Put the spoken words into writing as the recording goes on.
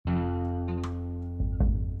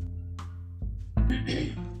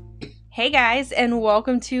Hey guys, and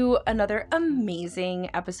welcome to another amazing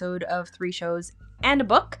episode of Three Shows and a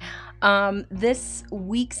Book. This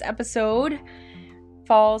week's episode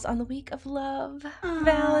falls on the week of love,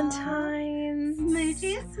 Valentine's.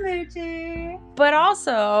 Smoochy. But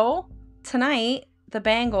also, tonight, the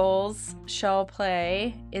Bengals shall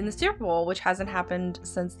play in the Super Bowl, which hasn't happened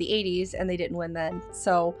since the 80s, and they didn't win then.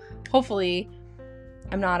 So, hopefully,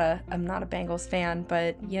 I'm not a Bengals fan,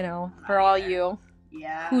 but, you know, for all you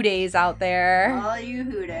Hoo-days out there. All you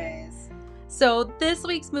Hoo-days. So this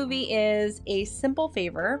week's movie is A Simple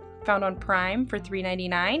Favor, found on Prime for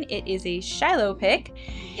 $3.99. It is a Shiloh pick.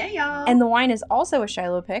 Yeah. And the wine is also a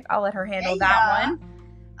Shiloh pick. I'll let her handle that one.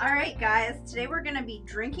 All right, guys. Today we're going to be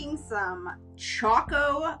drinking some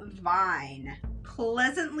Choco Vine.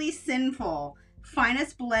 Pleasantly sinful.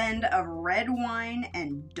 Finest blend of red wine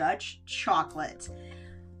and Dutch chocolate.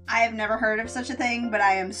 I have never heard of such a thing, but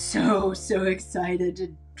I am so excited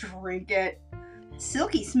to drink it.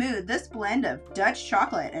 Silky smooth, this blend of Dutch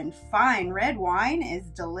chocolate and fine red wine is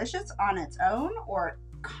delicious on its own or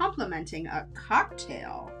complementing a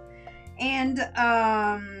cocktail. And this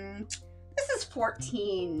is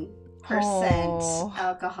 14%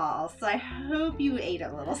 alcohol, so I hope you ate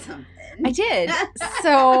a little something. I did.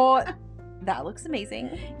 So that looks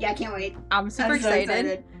amazing. Yeah, I can't wait. I'm super excited. So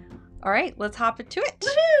excited. All right, let's hop into it.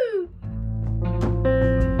 Woohoo!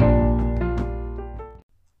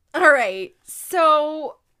 All right,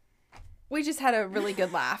 so we just had a really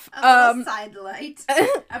good laugh. A little side light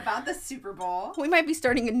about the Super Bowl. We might be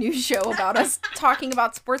starting a new show about us talking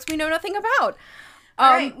about sports we know nothing about.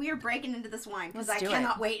 All right, we are breaking into this wine because I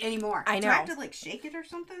cannot wait anymore. I know. Do I have to shake it or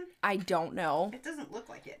something? I don't know. It doesn't look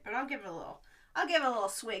like it, but I'll give it a little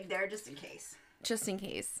swig there just in case. Just in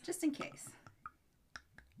case. Just in case.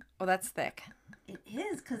 Oh, that's thick. It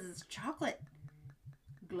is because it's chocolate.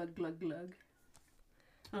 Glug, glug, glug.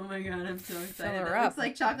 Oh my god, I'm so excited. It looks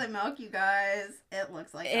like chocolate milk, you guys. It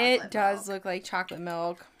looks like chocolate milk. It does look like chocolate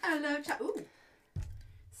milk. I love chocolate. Ooh.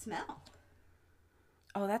 Smell.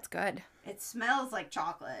 Oh, that's good. It smells like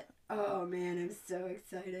chocolate. Oh man, I'm so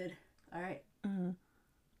excited. All right. Mm.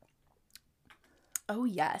 Oh,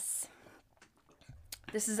 yes.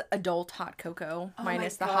 This is adult hot cocoa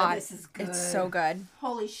minus the hot. This is good. It's so good.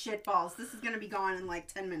 Holy shit balls. This is going to be gone in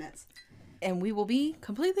 10 minutes. And we will be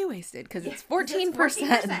completely wasted because it's 14%.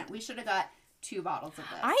 14%. We should have got 2 bottles of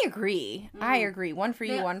this. I agree. I agree. One for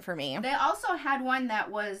you, one for me. They also had one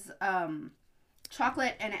that was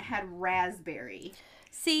chocolate and it had raspberry.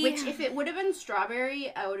 See, which if it would have been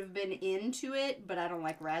strawberry, I would have been into it, but I don't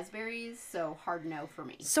like raspberries, so hard no for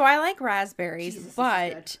me. So I like raspberries, Jesus,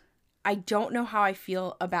 but I don't know how I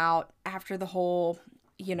feel about after the whole,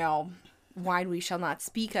 wine we shall not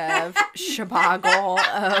speak of shabagle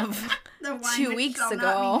of 2 weeks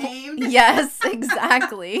ago. Yes,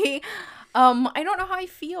 exactly. I don't know how I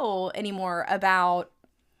feel anymore about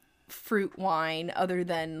fruit wine other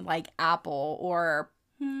than apple or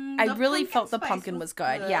I really felt the pumpkin was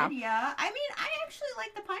good. Yeah. Yeah. I mean, I actually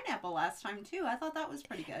liked the pineapple last time too. I thought that was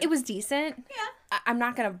pretty good. It was decent. Yeah. I'm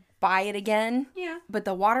not going to buy it again. Yeah. But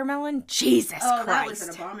the watermelon, Jesus Christ. That was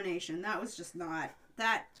an abomination. That was just not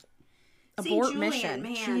that. Abort mission.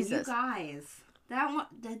 Man, Jesus. You guys. That one,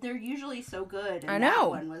 they're usually so good. And I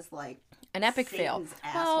know. That one was an epic fail.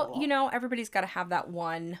 Asshole. Well, everybody's got to have that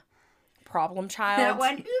one problem child. That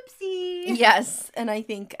one oopsie. Yes, and I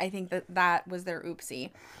think that was their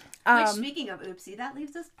oopsie. Which, speaking of oopsie, that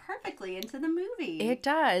leads us perfectly into the movie. It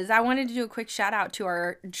does. I wanted to do a quick shout out to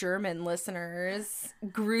our German listeners.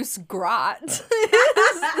 Gruß Gott.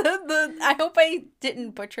 I hope I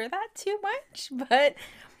didn't butcher that too much, but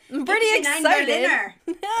I'm pretty excited.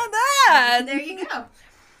 That. There you go.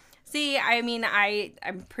 See, I mean,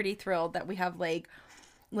 I'm pretty thrilled that we have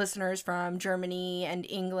listeners from Germany and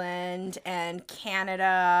England and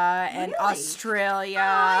Canada and Australia.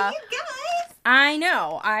 Oh, you guys. I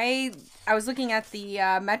know. I was looking at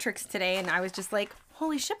the metrics today and I was just like,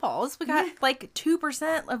 holy shitballs, we got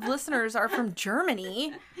 2% of listeners are from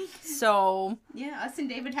Germany. So yeah, us and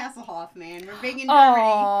David Hasselhoff, man, we're big in Germany.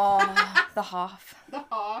 Oh, the Hoff. The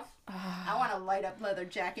Hoff. I want a light up leather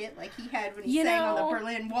jacket like he had when he sang on the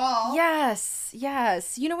Berlin Wall. Yes.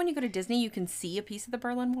 When you go to Disney, you can see a piece of the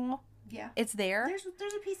Berlin Wall. Yeah. It's there. There's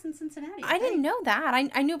a piece in Cincinnati. I didn't know that.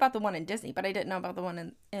 I knew about the one in Disney, but I didn't know about the one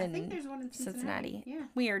in I think there's one in Cincinnati. Yeah.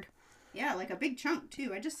 Weird. Yeah, a big chunk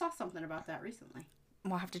too. I just saw something about that recently.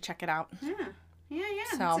 We'll have to check it out. Yeah.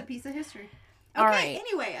 So, it's a piece of history. All right.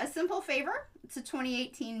 Anyway, A Simple Favor. It's a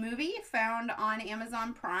 2018 movie found on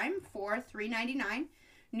Amazon Prime for $3.99.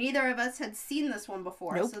 Neither of us had seen this one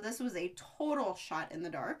before, Nope. so this was a total shot in the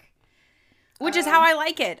dark. Which is how I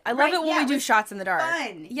like it. I love it when we do shots in the dark.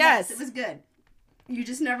 Fun. Yes, it was good. You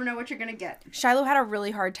just never know what you're going to get. Shiloh had a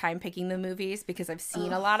really hard time picking the movies because I've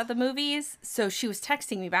seen a lot of the movies. So she was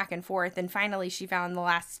texting me back and forth. And finally she found the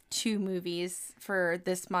last 2 movies for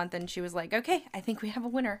this month. And she was like, okay, I think we have a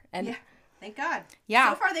winner. And yeah. Thank God.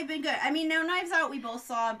 Yeah. So far they've been good. I mean, No Knives Out we both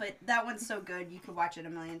saw, but that one's so good you could watch it a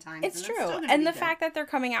million times. It's true. And the fact that they're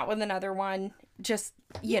coming out with another one, just,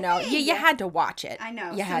 you had to watch it. I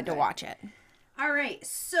know. You had to watch it. All right,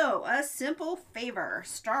 so A Simple Favor,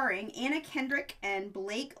 starring Anna Kendrick and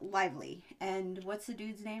Blake Lively. And what's the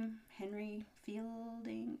dude's name? Henry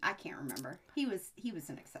Fielding? I can't remember. He was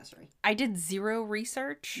an accessory. I did 0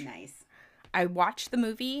 research. Nice. I watched the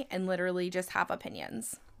movie and literally just have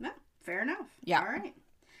opinions. No, fair enough. Yeah. All right.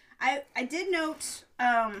 I did note,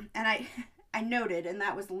 and I noted, and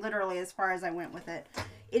that was literally as far as I went with it.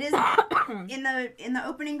 It is in the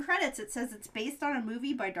opening credits. It says it's based on a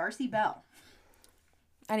movie by Darcy Bell.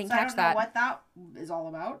 I didn't catch that. I don't know what that is all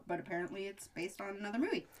about, but apparently it's based on another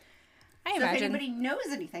movie. I imagine. If anybody knows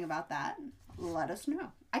anything about that, let us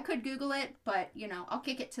know. I could Google it, but, I'll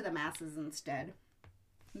kick it to the masses instead.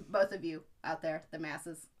 Both of you out there, the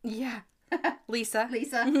masses. Yeah. Lisa,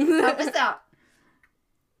 help us out.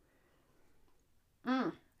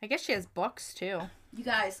 I guess she has books, too. You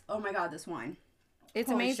guys, oh my God, this wine. It's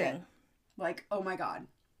Holy amazing. Shit. Like, oh my God.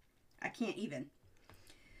 I can't even.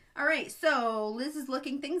 All right, so Liz is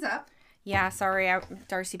looking things up. Yeah, sorry,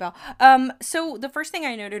 Darcy Bell. So the first thing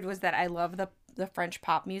I noted was that I love the French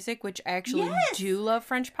pop music, which I actually do love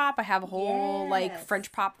French pop. I have a whole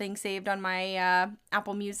French pop thing saved on my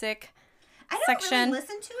Apple Music section. I don't really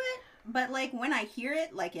listen to it, but when I hear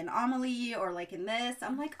it, in Amelie or in this,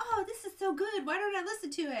 I'm like, oh, this is so good. Why don't I listen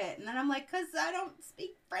to it? And then I'm like, because I don't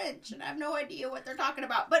speak French and I have no idea what they're talking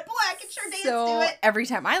about. But boy, I can sure dance to it. Every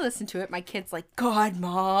time I listen to it, my kid's like, God,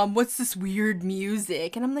 Mom, what's this weird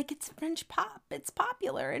music? And I'm like, it's French pop. It's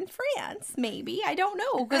popular in France, maybe. I don't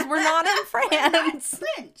know, because we're not in France. We're not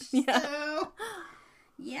French. Yeah. So,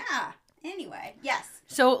 yeah. Anyway, yes.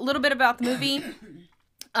 So a little bit about the movie.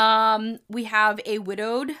 We have a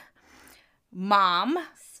widowed mom,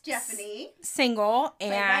 Stephanie, single,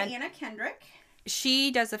 played by Anna Kendrick.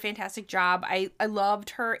 She does a fantastic job. I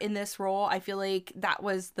loved her in this role. I feel like that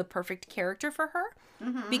was the perfect character for her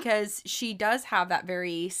because she does have that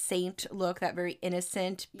very saint look, that very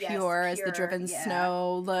innocent, pure as the driven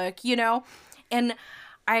snow look, and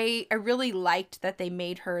I really liked that they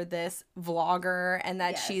made her this vlogger and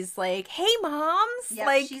that she's like, hey, moms.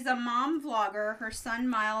 Yeah, she's a mom vlogger. Her son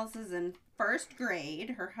Miles is in 1st grade.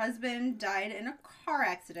 Her husband died in a car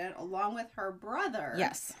accident along with her brother.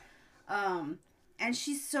 Yes. And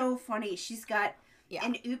she's so funny. She's got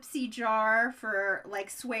an oopsie jar for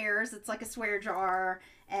swears. It's like a swear jar.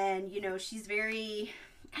 And, she's very,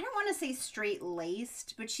 I don't want to say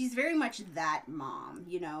straight-laced, but she's very much that mom,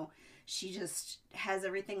 She just has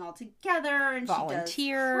everything all together and volunteers.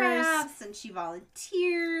 She does crafts and she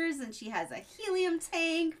volunteers and she has a helium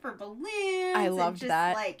tank for balloons. I loved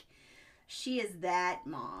that. She is that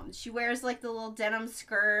mom. She wears the little denim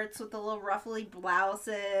skirts with the little ruffly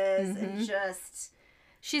blouses and just...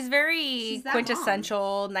 She's very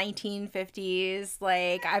quintessential 1950s.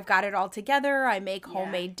 I've got it all together. I make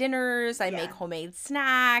homemade dinners. I make homemade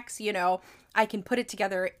snacks. I can put it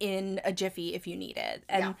together in a jiffy if you need it.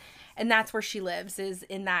 And that's where she lives, is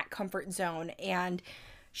in that comfort zone. And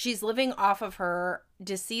she's living off of her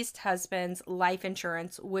deceased husband's life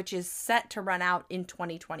insurance, which is set to run out in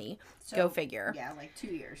 2020. So, go figure. Yeah, 2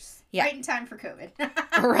 years. Yeah. Right in time for COVID.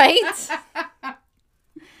 Right?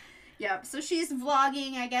 Yep. So she's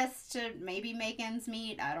vlogging, I guess, to maybe make ends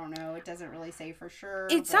meet. I don't know. It doesn't really say for sure.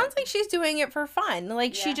 It sounds like she's doing it for fun.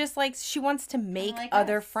 She just she wants to make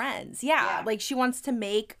other friends. Yeah. She wants to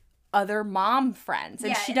make other mom friends.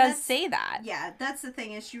 And she does say that. Yeah. That's the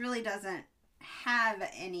thing, is she really doesn't have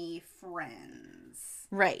any friends.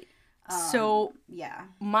 Right. So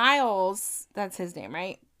Miles, that's his name,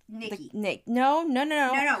 right? Nicky. No.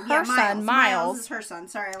 Her son, Miles. Miles is her son.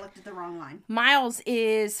 Sorry, I looked at the wrong line. Miles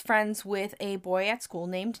is friends with a boy at school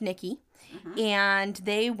named Nicky, and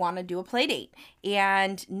they want to do a play date.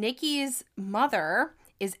 And Nicky's mother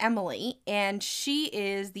is Emily, and she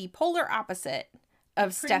is the polar opposite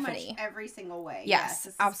of Stephanie. Pretty much every single way. Yes,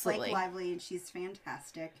 absolutely. Blake Lively, and she's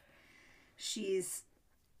fantastic. She's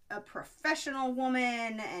a professional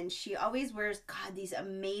woman, and she always wears, these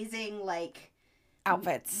amazing,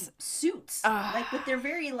 outfits, suits, but they're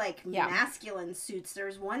very masculine suits.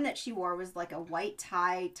 There's one that she wore was a white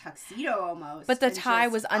tie tuxedo almost, but the tie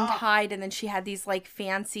was untied, and then she had these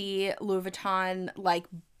fancy Louis Vuitton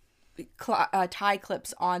tie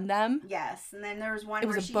clips on them. Yes, and then there was one it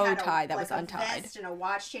was where a she bow had tie that like was untied. A vest and a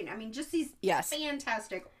watch chain. I mean, just these yes.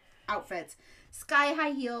 fantastic outfits. Sky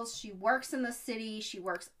high heels. She works in the city. She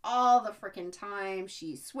works all the freaking time.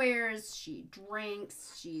 She swears. She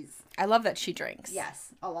drinks. I love that she drinks.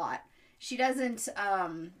 Yes, a lot. She doesn't,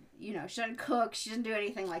 she doesn't cook. She doesn't do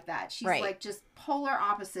anything like that. She's right. like just polar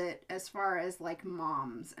opposite as far as like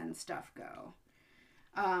moms and stuff go.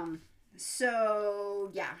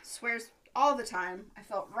 So yeah, swears all the time. I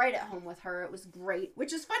felt right at home with her. It was great,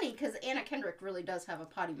 which is funny because Anna Kendrick really does have a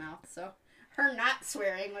potty mouth. So her not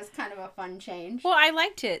swearing was kind of a fun change. Well, I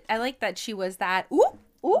liked it. I liked that she was that, ooh,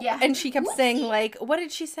 yeah. And she kept saying like, what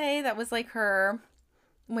did she say? That was like her,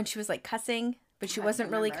 when she was like cussing. But she wasn't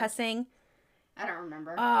really cussing. I don't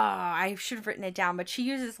remember. Oh, I should have written it down. But she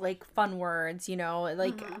uses, like, fun words,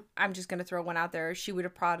 Like, I'm just going to throw one out there. She would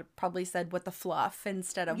have probably said, what the fluff,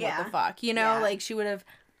 instead of what the fuck, Like, she would have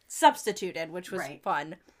substituted, which was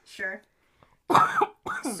fun. Sure.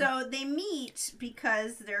 So they meet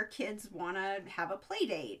because their kids want to have a play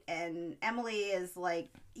date. And Emily is like,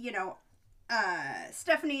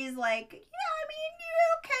 Stephanie's like, yeah, I mean,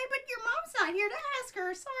 you're okay, but your mom's not here to ask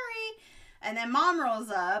her. Sorry. And then Mom rolls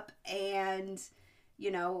up and,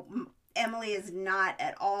 Emily is not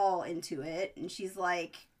at all into it. And she's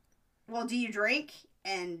like, well, do you drink?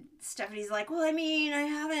 And Stephanie's like, well, I mean, I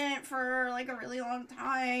haven't for like a really long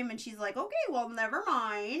time. And she's like, okay, well, never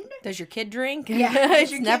mind. Does your kid drink? Yeah.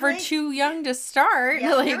 It's never too young to start.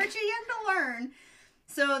 Yeah, never too young to learn.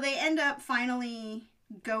 So they end up finally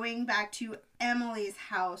going back to Emily's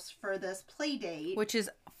house for this play date. Which is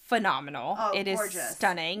phenomenal. Oh, it gorgeous. Is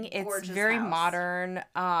stunning. It's gorgeous very house. Modern.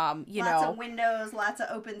 Lots of windows, lots of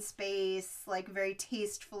open space, like very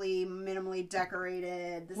tastefully, minimally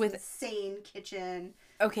decorated. This insane kitchen.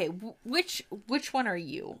 Okay, which one are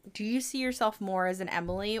you? Do you see yourself more as an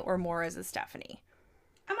Emily or more as a Stephanie?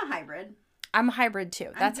 I'm a hybrid. I'm a hybrid too.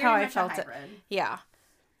 That's how I felt it. Yeah.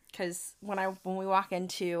 Because when we walk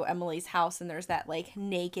into Emily's house and there's that like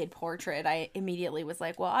naked portrait, I immediately was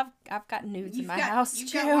like, well, I've got nudes in my house too.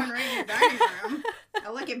 You've got one right in your dining room.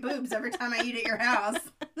 I look at boobs every time I eat at your house.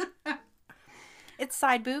 It's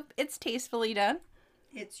side boob. It's tastefully done.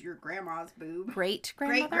 It's your grandma's boob. Great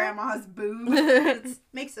grandma's boob. It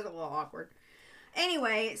makes it a little awkward.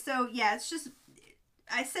 Anyway, so yeah, it's just,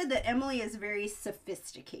 I said that Emily is very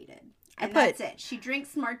sophisticated. And that's it. She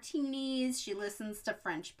drinks martinis. She listens to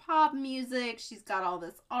French pop music. She's got all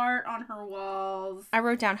this art on her walls. I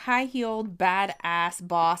wrote down high-heeled, badass,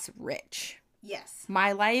 boss, rich. Yes.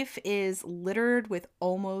 My life is littered with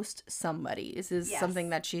almost somebody's is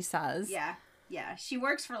something that she says. Yeah. Yeah. She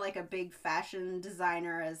works for like a big fashion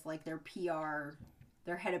designer as like their PR,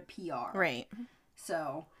 their head of PR. Right.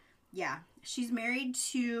 So, yeah.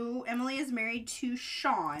 Emily is married to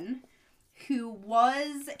Sean, who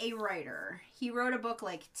was a writer. He wrote a book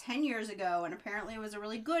like 10 years ago, and apparently it was a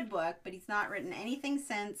really good book, but he's not written anything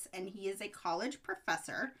since, and he is a college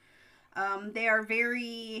professor. They are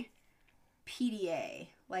very PDA.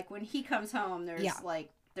 Like, when he comes home, there's like,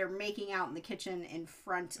 they're making out in the kitchen in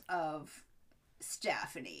front of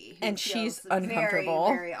Stephanie. And she's uncomfortable.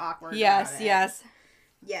 Very, very awkward. Yes.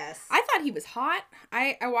 Yes. I thought he was hot.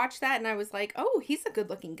 I watched that and I was like, oh, he's a good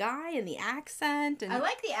looking guy, and the accent. And I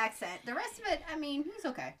like the accent. The rest of it, I mean, he's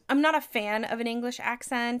okay. I'm not a fan of an English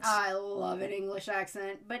accent. I love an English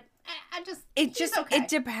accent, but he's okay. It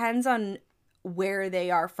depends on where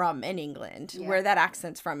they are from in England, where that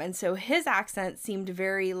accent's from. And so his accent seemed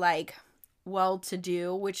very like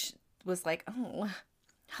well-to-do, which was like, oh,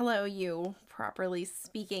 hello, you properly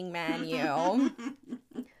speaking man, you.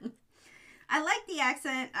 I like the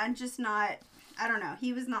accent. I'm just not, I don't know.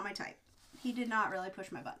 He was not my type. He did not really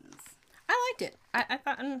push my buttons. I liked it. I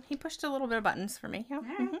thought he pushed a little bit of buttons for me. Yeah.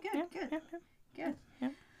 Good.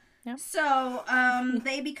 Yeah. So,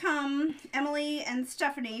 Emily and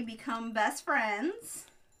Stephanie become best friends.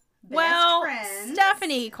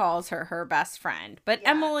 Stephanie calls her best friend, but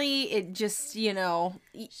Emily, it just, she's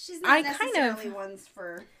not necessarily one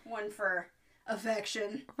for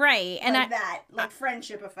affection, right? And like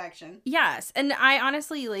friendship affection. Yes, and I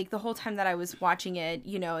honestly, like, the whole time that I was watching it,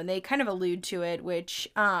 and they kind of allude to it, which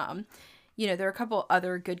there are a couple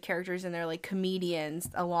other good characters in there, like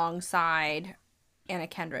comedians alongside Anna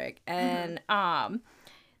Kendrick, and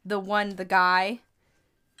the guy.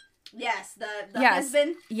 Yes, the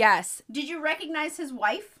husband. Yes. Did you recognize his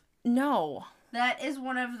wife? No. That is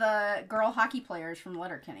one of the girl hockey players from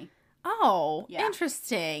Letterkenny. Oh,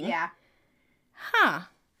 interesting. Yeah. Huh.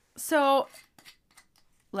 So,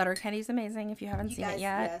 Letterkenny's amazing if you haven't seen it yet.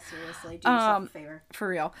 Yeah, seriously. Do yourself a favor. For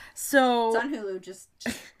real. So it's on Hulu. Just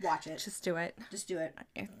watch it. Just do it. Just do it.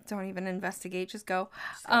 Don't even investigate. Just go.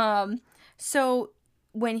 So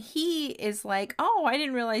when he is like, oh, I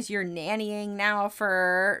didn't realize you're nannying now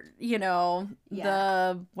for,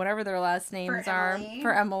 the whatever their last names are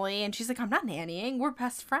for Emily. And she's like, I'm not nannying. We're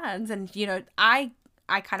best friends. And,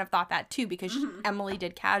 I kind of thought that too, because Emily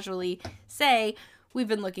did casually say, we've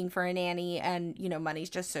been looking for a nanny and, money's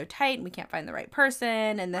just so tight and we can't find the right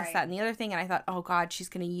person and this, that, and the other thing. And I thought, oh, God, she's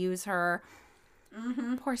going to use her.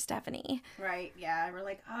 Poor Stephanie. Right. Yeah. We're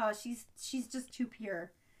like, oh, she's just too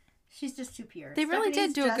pure. She's just too pure. They really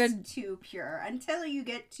did do a good... too pure until you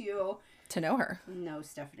get to know her. Know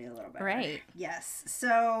Stephanie a little bit. Right. Yes.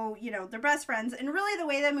 So, they're best friends. And really the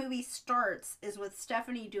way the movie starts is with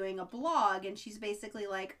Stephanie doing a blog. And she's basically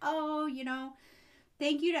like, oh,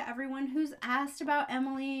 thank you to everyone who's asked about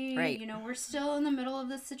Emily. Right. We're still in the middle of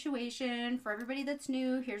this situation. For everybody that's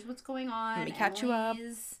new, here's what's going on. Let me catch you up.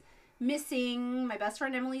 Missing. My best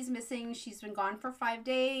friend Emily's missing. She's been gone for 5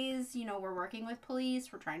 days. We're working with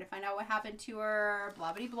police. We're trying to find out what happened to her.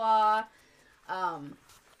 Blah, blah, blah.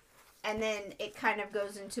 And then it kind of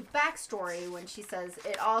goes into backstory when she says,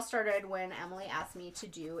 it all started when Emily asked me to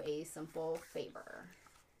do a simple favor,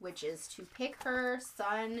 which is to pick her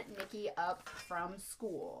son, Nicky, up from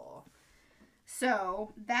school.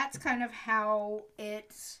 So that's kind of how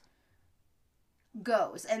it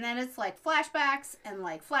goes. And then it's like flashbacks and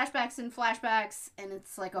like flashbacks and flashbacks, and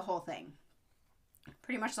it's like a whole thing.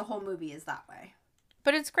 Pretty much the whole movie is that way.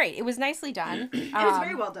 But it's great. It was nicely done. It was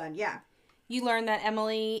very well done, yeah. You learn that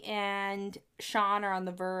Emily and Sean are on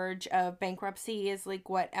the verge of bankruptcy is like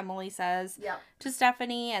what Emily says to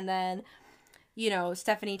Stephanie. And then,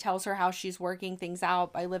 Stephanie tells her how she's working things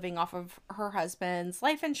out by living off of her husband's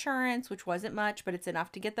life insurance, which wasn't much, but it's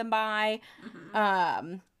enough to get them by.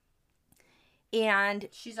 And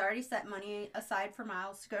she's already set money aside for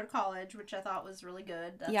Miles to go to college, which I thought was really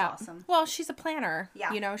good. That's awesome. Well, she's a planner.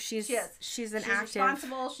 Yeah. She's she's active.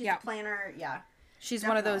 Responsible. She's a planner. Yeah. She's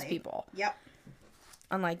one of those people. Yep.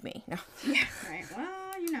 Unlike me. No. Yeah. Right.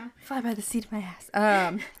 Well, Fly by the seat of my ass.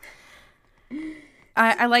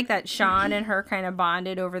 I like that Sean and her kind of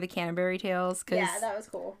bonded over the Canterbury Tales. Yeah, that was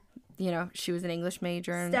cool. She was an English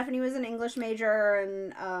major. And Stephanie was an English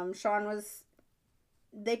major, and Sean was...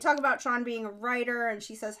 They talk about Sean being a writer, and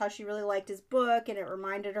she says how she really liked his book, and it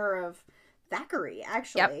reminded her of Thackeray,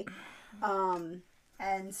 actually. Yep.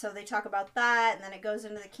 And so they talk about that, and then it goes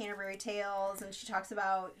into the Canterbury Tales, and she talks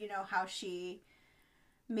about, how she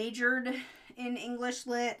majored in English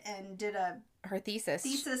Lit and did her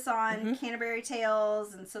thesis on Canterbury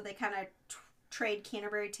Tales, and so they kind of trade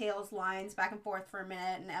Canterbury Tales lines back and forth for a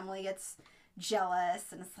minute, and Emily gets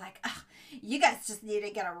jealous, and it's like, you guys just need to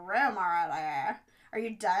get a room already. Are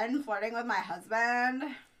you done flirting with my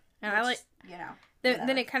husband? And I like,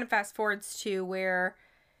 then it kind of fast forwards to where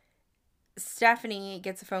Stephanie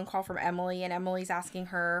gets a phone call from Emily, and Emily's asking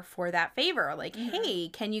her for that favor. Like, hey,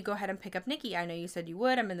 can you go ahead and pick up Nicky? I know you said you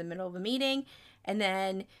would. I'm in the middle of a meeting. And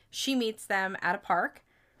then she meets them at a park.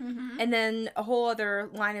 And then a whole other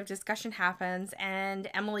line of discussion happens, and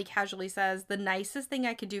Emily casually says, the nicest thing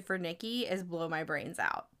I could do for Nicky is blow my brains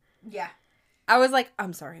out. Yeah. I was like,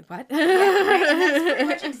 I'm sorry, what? Yeah, right. And that's pretty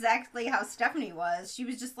much exactly how Stephanie was. She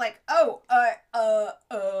was just like,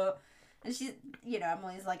 and she's,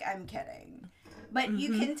 Emily's like, I'm kidding. But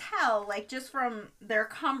you can tell, like, just from their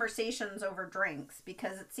conversations over drinks,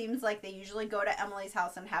 because it seems like they usually go to Emily's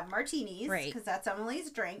house and have martinis, because that's Emily's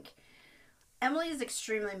drink. Emily is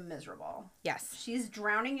extremely miserable. Yes. She's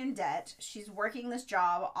drowning in debt. She's working this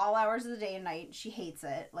job all hours of the day and night. She hates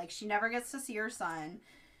it. Like, she never gets to see her son.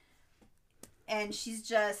 And she's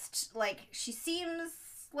just, like, she seems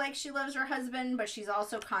like she loves her husband, but she's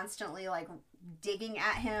also constantly, like, digging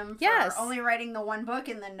at him for only writing the one book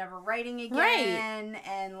and then never writing again. Right.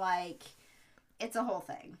 And, like, it's a whole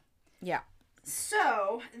thing. Yeah.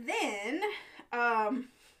 So, then,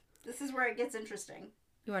 this is where it gets interesting.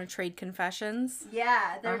 You want to trade confessions?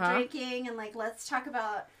 Yeah, they're drinking, and, like, let's talk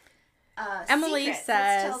about Emily secrets.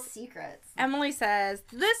 Says, let's tell secrets. Emily says,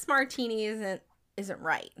 this martini isn't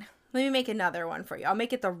right. Let me make another one for you. I'll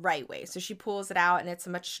make it the right way. So she pulls it out, and it's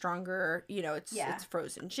a much stronger, it's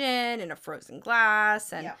frozen gin in a frozen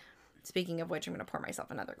glass. And speaking of which, I'm going to pour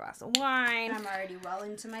myself another glass of wine. I'm already well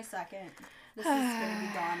into my second. This is going to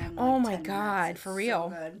be gone in, like, oh my 10 God, minutes. for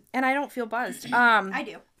real. So good. And I don't feel buzzed. I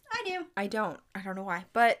do. I don't know why,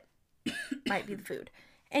 but might be the food.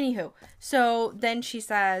 Anywho, so then she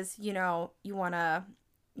says, you want to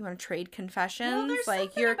you want to trade confessions? Well, there's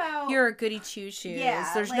like something you're a goody two shoes. Yeah,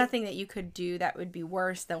 there's like, nothing that you could do that would be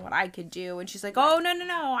worse than what I could do. And she's like, oh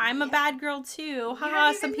no, I'm a bad girl too.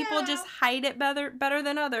 Haha, some people just hide it better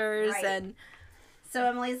than others. Right. And so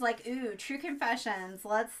Emily's like, ooh, true confessions.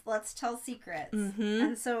 Let's tell secrets. Mm-hmm.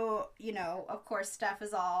 And so, you know, of course, Steph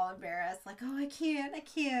is all embarrassed, like, oh, I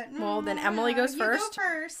can't. Well, then Emily goes first. You go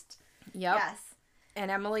first. Yep. Yes. And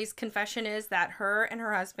Emily's confession is that her and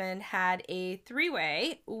her husband had a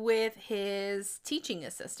three-way with his teaching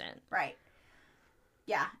assistant. Right.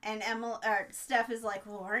 Yeah, and Steph is like,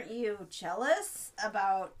 well, aren't you jealous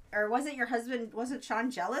about, or wasn't Sean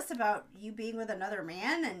jealous about you being with another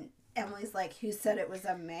man? And Emily's like, who said it was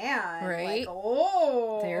a man? Right. Like,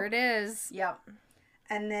 oh. There it is. Yep.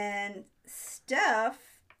 And then Steph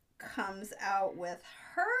comes out with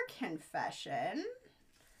her confession.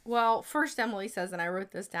 Well, first Emily says, and I wrote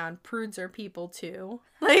this down, prudes are people too.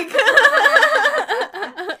 Like,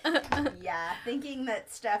 yeah, thinking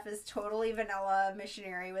that Steph is totally vanilla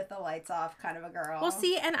missionary with the lights off kind of a girl. Well,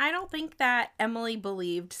 see, and I don't think that Emily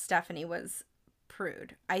believed Stephanie was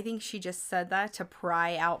prude. I think she just said that to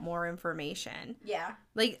pry out more information. Yeah.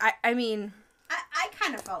 Like, I mean... I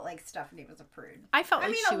kind of felt like Stephanie was a prude. I felt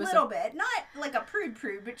like she was a little bit. Not like a prude,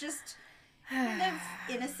 but just... kind of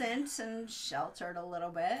innocent and sheltered a little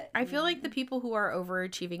bit. I feel like the people who are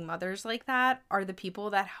overachieving mothers like that are the people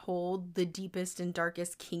that hold the deepest and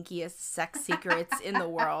darkest, kinkiest sex secrets in the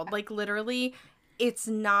world. Like, literally, it's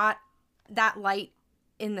not that light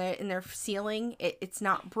in their ceiling. It's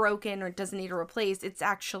not broken or it doesn't need a replace. It's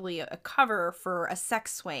actually a cover for a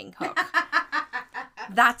sex swing hook.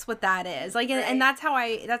 That's what that is. Like, right. And that's how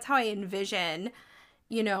I envision,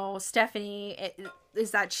 you know, Stephanie.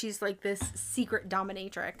 Is that she's like this secret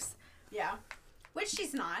dominatrix. Yeah. Which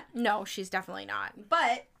she's not. No, she's definitely not.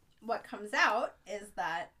 But what comes out is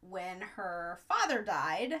that when her father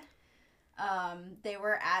died, they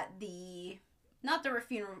were at not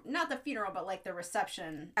the funeral, but like the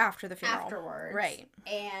reception. After the funeral. Afterwards. Right.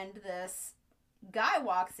 And this guy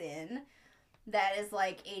walks in that is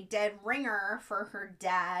like a dead ringer for her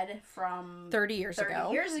dad from 30 years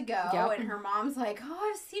ago. Yep. And her mom's like, oh,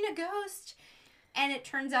 I've seen a ghost. And it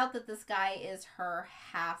turns out that this guy is her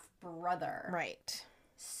half-brother. Right.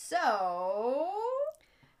 So...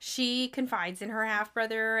 she confides in her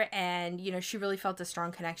half-brother, and, you know, she really felt a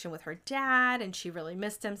strong connection with her dad, and she really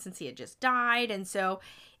missed him since he had just died, and so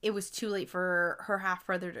it was too late for her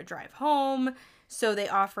half-brother to drive home, so they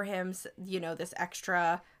offer him, you know, this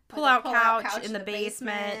extra pull-out couch in the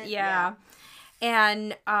basement. Yeah.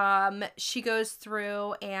 And she goes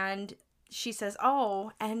through and... she says, oh,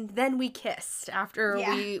 and then we kissed after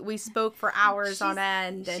we spoke for hours on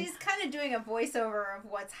end. And she's kind of doing a voiceover of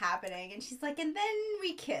what's happening. And she's like, and then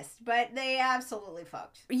we kissed. But they absolutely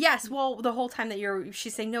fucked. Yes. Well, the whole time that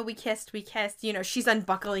she's saying, no, we kissed. You know, she's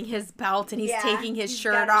unbuckling his belt and he's taking his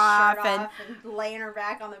shirt off. And laying her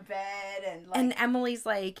back on the bed. And Emily's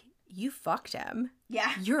like, you fucked him.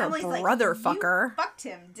 Yeah. You're Emily's a brother fucker. You fucked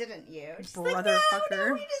him, didn't you? She's brother like, fucker.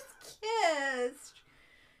 No, we just kissed.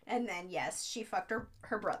 And then, yes, she fucked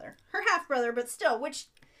her brother. Her half-brother, but still, which,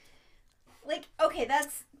 like, okay,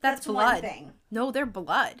 that's blood. One thing. No, they're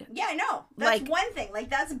blood. Yeah, I know. That's one thing. Like,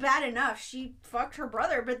 that's bad enough. She fucked her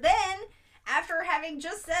brother, but then, after having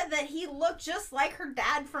just said that he looked just like her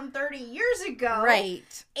dad from 30 years ago.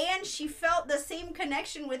 Right. And she felt the same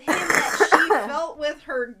connection with him that she felt with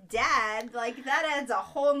her dad, like, that adds a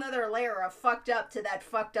whole nother layer of fucked up to that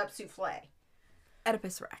fucked up souffle.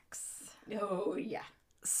 Oedipus Rex. Oh, yeah.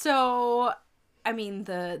 So, I mean,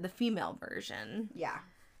 the female version. Yeah.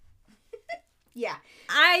 Yeah.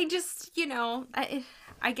 I just, you know,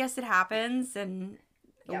 I guess it happens, and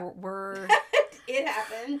we're... It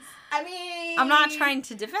happens. I mean... I'm not trying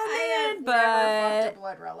to defend it, but... I never fucked a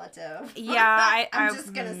blood relative. Yeah, I'm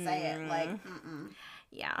just gonna say it, like,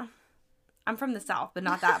 Yeah. I'm from the South, but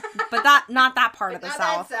not that not that part of the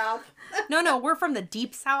South. That South. No, we're from the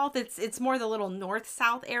deep South. It's more the little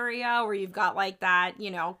north-south area where you've got like that, you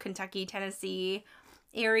know, Kentucky, Tennessee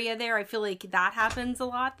area there. I feel like that happens a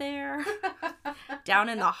lot there. Down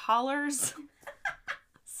in the hollers.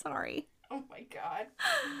 Sorry. Oh my God.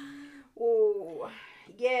 Oh.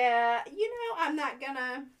 Yeah, you know,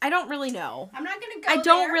 I don't really know. I'm not gonna go I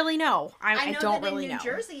don't really know. I don't that really in know. New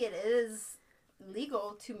Jersey it is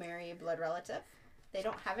legal to marry a blood relative. They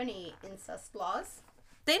don't have any incest laws.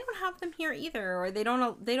 They don't have them here either, or they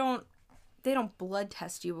don't blood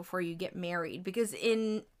test you before you get married, because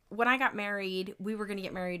when I got married, we were going to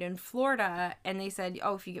get married in Florida, and they said,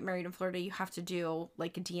 oh, if you get married in Florida, you have to do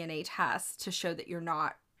like a DNA test to show that you're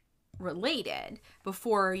not related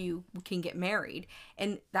before you can get married.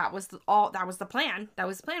 And that was the plan.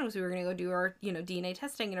 Was we were going to go do our, DNA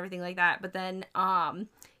testing and everything like that. But then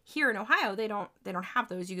here in Ohio, they don't have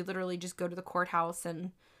those. You could literally just go to the courthouse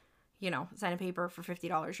and, sign a paper for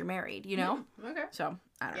 $50, you're married, Okay. So,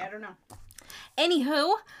 I don't know.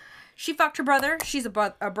 Anywho, she fucked her brother. She's a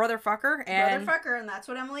brother fucker. And brother fucker, and that's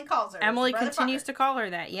what Emily calls her. Emily continues to call her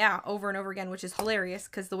that, yeah, over and over again, which is hilarious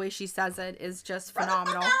because the way she says it is just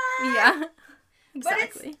phenomenal. Yeah,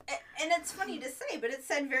 exactly. But it's funny to say, but it's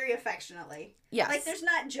said very affectionately. Yes. Like, there's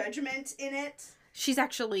not judgment in it. She's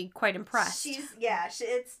actually quite impressed.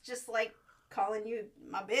 It's just like calling you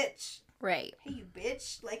my bitch. Right. Hey, you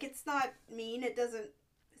bitch. Like, it's not mean.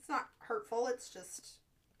 It's not hurtful. It's just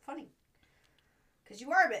funny. Because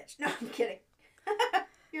you are a bitch. No, I'm kidding.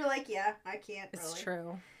 You're like, yeah, I can't really. It's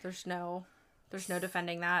true. There's no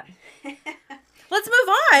defending that. Let's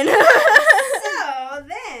move on. So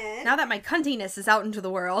then... Now that my cuntiness is out into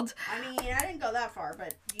the world. I mean, I didn't go that far,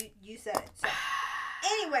 but you said it. So.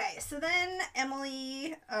 Anyway, so then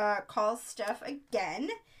Emily calls Steph again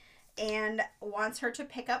and wants her to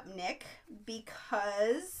pick up Nick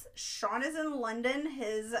because Sean is in London.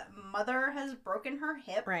 His mother has broken her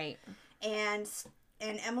hip. Right. And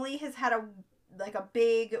Emily has had a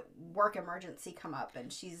big work emergency come up,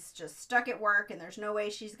 and she's just stuck at work, and there's no way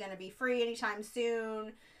she's going to be free anytime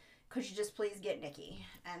soon. Could you just please get Nikki?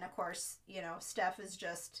 And of course, Steph is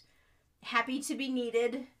just happy to be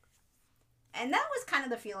needed. And that was kind of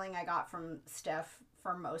the feeling I got from Steph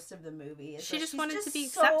for most of the movie. She just wanted to be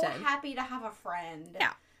accepted. So happy to have a friend.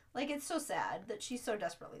 Yeah. Like, it's so sad that she's so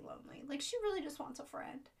desperately lonely. Like, she really just wants a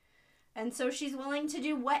friend. And so she's willing to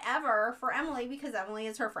do whatever for Emily because Emily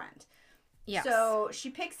is her friend. Yes. So she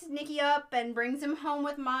picks Nikki up and brings him home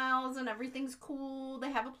with Miles, and everything's cool.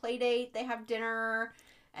 They have a play date. They have dinner.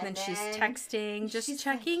 And then she's texting, just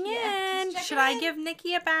checking in. Just checking Should I give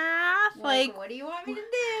Nikki a bath? Like, what do you want me to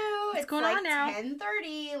do? What's going on now?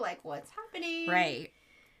 10:30. Like, what's happening? Right.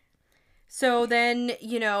 So then,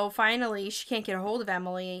 finally she can't get a hold of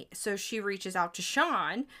Emily, so she reaches out to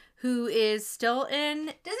Sean, who is still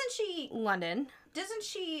in London. Doesn't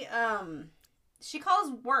she, she calls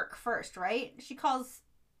work first, right? She calls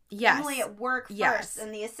Emily at work first,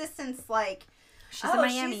 and the assistant's like,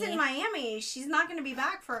 she's in Miami. She's not going to be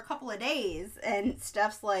back for a couple of days. And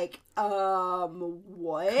Steph's like,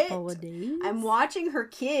 what? Couple of days? I'm watching her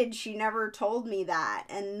kid. She never told me that.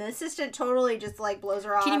 And the assistant totally just, blows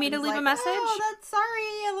her off. Do you need me to leave a message? Oh, that's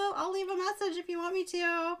sorry. I'll leave a message if you want me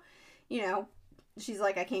to. She's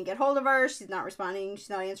like, I can't get hold of her. She's not responding. She's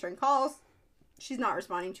not answering calls. She's not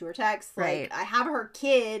responding to her texts. Right. I have her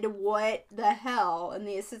kid. What the hell? And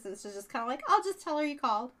the assistant's just kind of like, I'll just tell her you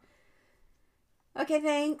called. Okay,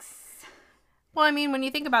 thanks. Well, I mean, when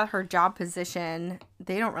you think about her job position,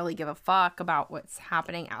 they don't really give a fuck about what's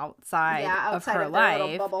happening outside of her life.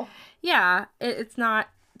 Little bubble. Yeah, it's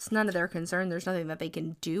none of their concern. There's nothing that they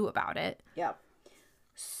can do about it. Yep.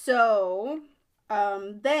 So,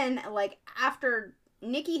 then, after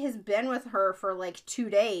Nikki has been with her for, 2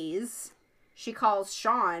 days, she calls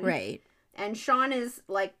Sean. Right. And Sean is,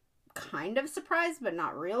 kind of surprised, but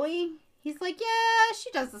not really. He's like, yeah,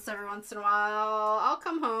 she does this every once in a while. I'll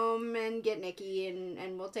come home and get Nikki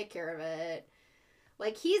and we'll take care of it.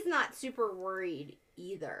 He's not super worried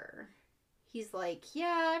either. He's like,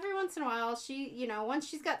 yeah, every once in a while, she, once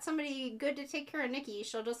she's got somebody good to take care of Nikki,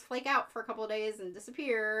 she'll just flake out for a couple of days and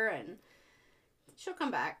disappear and she'll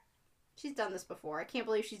come back. She's done this before. I can't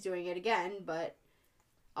believe she's doing it again, but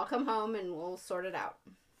I'll come home and we'll sort it out.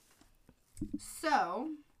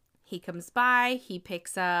 So he comes by,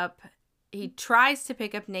 he tries to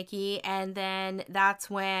pick up Nikki, and then that's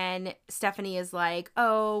when Stephanie is like,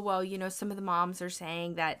 oh, well, some of the moms are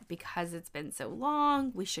saying that because it's been so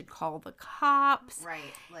long, we should call the cops.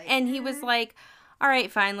 Right. And he was like, all right,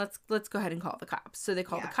 fine, let's go ahead and call the cops. So they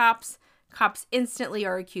call the cops. Cops instantly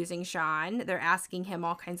are accusing Sean. They're asking him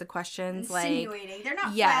all kinds of questions. Insinuating. They're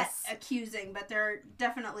not flat accusing, but they're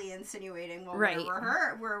definitely insinuating. Well, right.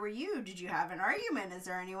 Where were you? Did you have an argument? Is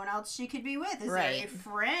there anyone else she could be with? Is there a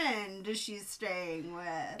friend she's staying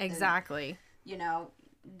with? Exactly. And,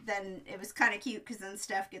 then it was kind of cute because then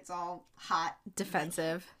Steph gets all hot.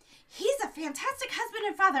 Defensive. He's a fantastic husband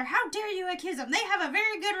and father. How dare you accuse him? They have a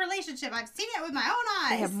very good relationship. I've seen it with my own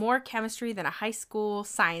eyes. They have more chemistry than a high school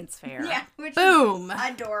science fair. Yeah. Which Boom. Is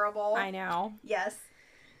adorable. I know. Yes.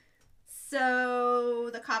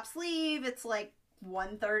 So the cops leave. It's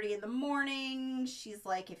 1:30 in the morning. She's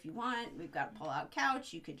like, if you want, we've got a pull-out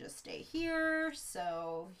couch. You could just stay here.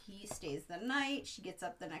 So he stays the night. She gets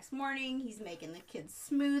up the next morning. He's making the kids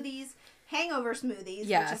smoothies. Hangover smoothies.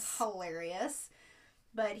 Yes. Which is hilarious.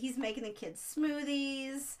 But he's making the kids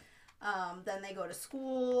smoothies. Then they go to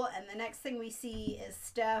school, and the next thing we see is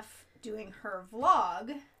Steph doing her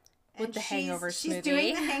vlog. With the hangover smoothie. She's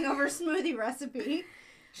doing the hangover smoothie recipe.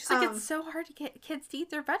 She's like, it's so hard to get kids to eat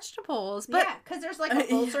their vegetables. But yeah, because there's like a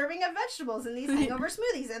full serving of vegetables in these hangover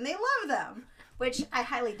smoothies, and they love them. Which I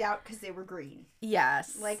highly doubt because they were green.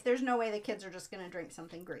 Yes. Like, there's no way the kids are just going to drink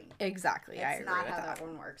something green. Exactly. I agree with that. That's not how that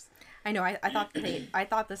one works. I know. I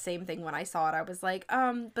thought the same thing when I saw it. I was like,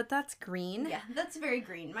 but that's green. Yeah, that's very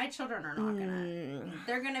green. My children are not gonna.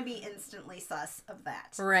 They're gonna be instantly sus of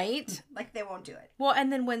that. Right. Like, they won't do it. Well,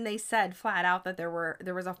 and then when they said flat out that there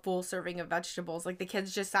was a full serving of vegetables, like the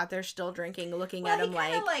kids just sat there still drinking, looking at him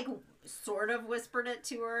like sort of whispered it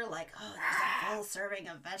to her, like, oh, there's a full serving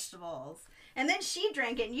of vegetables. And then she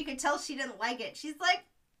drank it, and you could tell she didn't like it. She's like,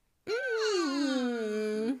 let's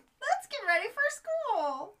get ready for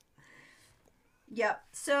school. Yep.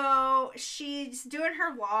 So she's doing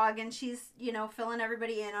her vlog, and she's, filling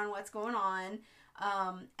everybody in on what's going on.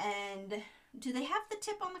 And do they have the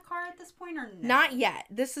tip on the car at this point or no? Not yet.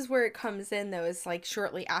 This is where it comes in, though, is like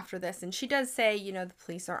shortly after this. And she does say, the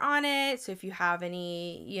police are on it. So if you have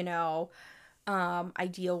any,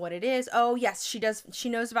 idea what it is. Oh, yes, she does. She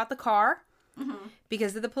knows about the car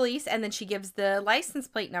because of the police. And then she gives the license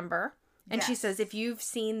plate number. And she says, if you've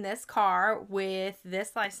seen this car with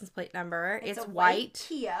this license plate number, it's white.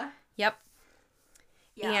 Kia. Yep.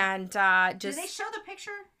 Yeah. And did they show the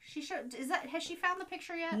picture? Has she found the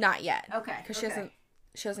picture yet? Not yet. Okay. Because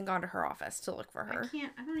she hasn't gone to her office to look for her.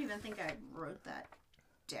 I don't even think I wrote that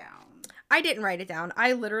down. I didn't write it down.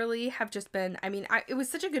 I literally have just been, it was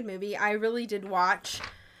such a good movie. I really did watch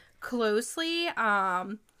closely.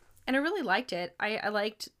 And I really liked it. I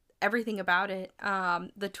liked everything about it.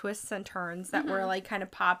 The twists and turns that were like kind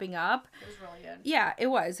of popping up. It was really good. Yeah, it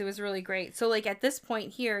was really great. So like at this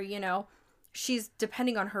point here, she's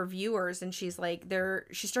depending on her viewers, and she's like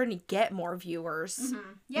she's starting to get more viewers,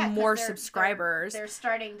 more subscribers. They're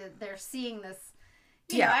seeing this.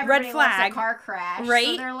 Red flag. A car crash, right?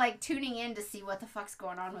 So they're like tuning in to see what the fuck's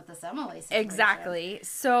going on with this Emily situation. Exactly.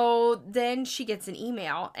 So then she gets an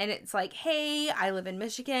email, and it's like, "Hey, I live in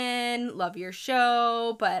Michigan. Love your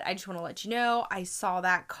show, but I just want to let you know I saw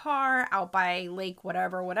that car out by Lake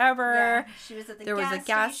whatever. Yeah, she was at the. There was a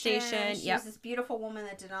gas station. She was this beautiful woman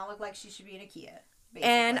that did not look like she should be in a Kia.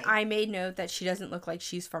 Basically. And I made note that she doesn't look like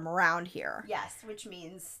she's from around here. Yes, which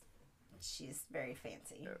means she's very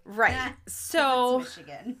fancy. Right. So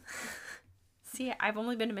Michigan. See, I've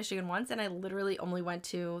only been to Michigan once, and I literally only went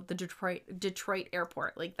to the Detroit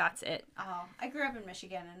airport. Like, that's it. Oh, I grew up in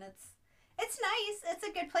Michigan, and it's nice. It's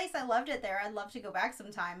a good place. I loved it there. I'd love to go back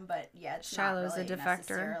sometime, but yeah, it's Shiloh's not really a defector.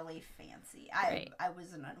 Necessarily fancy. I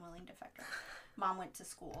was an unwilling defector. Mom went to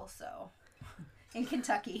school, so in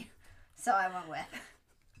Kentucky, so I went with.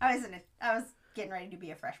 I was getting ready to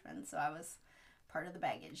be a freshman, so I was part of the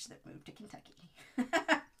baggage that moved to Kentucky.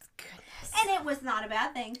 Goodness. And it was not a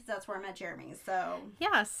bad thing, because that's where I met Jeremy, so...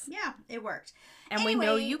 Yes. Yeah, it worked. And we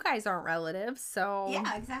know you guys aren't relatives, so...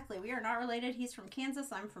 Yeah, exactly. We are not related. He's from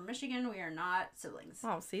Kansas. I'm from Michigan. We are not siblings.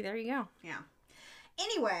 Oh, see, there you go. Yeah.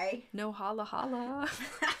 Anyway... No holla holla.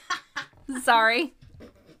 Sorry.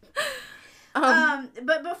 But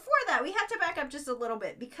before that, we have to back up just a little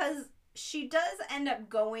bit, because she does end up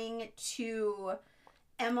going to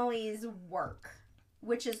Emily's work,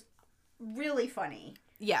 which is really funny.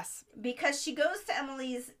 Yes. Because she goes to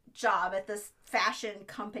Emily's job at this fashion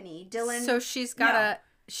company. Dylan. So she's got a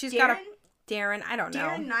Darren, I don't know.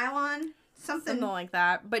 Darren Nylon, something like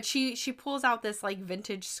that. But she pulls out this like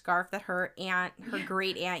vintage scarf that her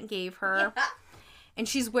great aunt gave her. Yeah. And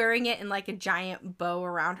she's wearing it in like a giant bow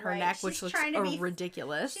around her neck, which looks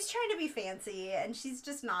ridiculous. She's trying to be fancy, and she's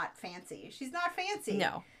just not fancy. She's not fancy.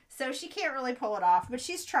 No. So she can't really pull it off, but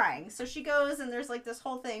she's trying. So she goes, and there's like this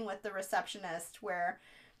whole thing with the receptionist where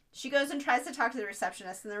she goes and tries to talk to the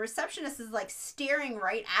receptionist, and the receptionist is like staring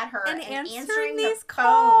right at her and answering these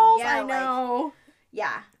calls. Yeah, I know.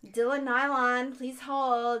 Yeah. Dylan Nylon, please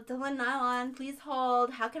hold. Dylan Nylon, please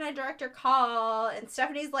hold. How can I direct your call? And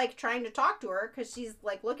Stephanie's like trying to talk to her because she's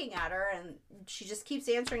like looking at her, and she just keeps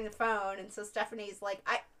answering the phone. And so Stephanie's like,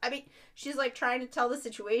 I mean, she's like trying to tell the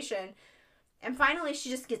situation. And finally,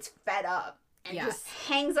 she just gets fed up and just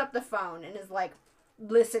hangs up the phone and is like,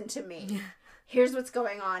 listen to me. Here's what's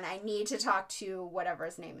going on. I need to talk to whatever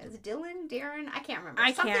his name is. Darren? I can't remember.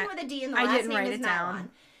 Something with a D in the last name is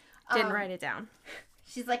Nylon. Didn't write it down.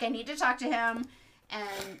 She's like, I need to talk to him.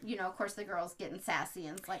 And, of course, the girl's getting sassy.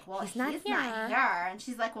 And it's like, well, he's not here. And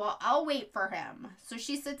she's like, well, I'll wait for him. So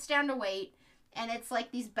she sits down to wait. And it's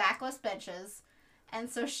like these backless benches. And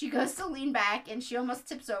so she goes to lean back, and she almost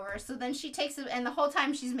tips over. So then she takes it, and the whole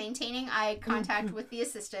time she's maintaining eye contact with the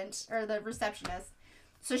assistant, or the receptionist.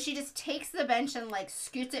 So she just takes the bench and, like,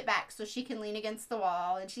 scoots it back so she can lean against the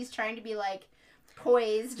wall. And she's trying to be, like,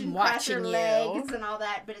 poised and cross her legs and all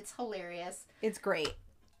that. But it's hilarious. It's great.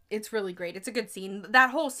 It's really great. It's a good scene.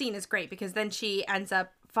 That whole scene is great because then she ends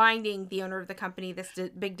up finding the owner of the company, this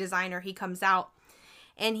big designer. He comes out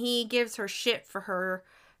and he gives her shit for her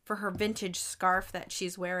vintage scarf that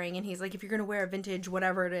she's wearing. And he's like, if you're going to wear a vintage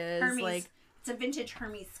whatever it is, Hermes. like... It's a vintage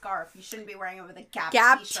Hermes scarf. You shouldn't be wearing it with a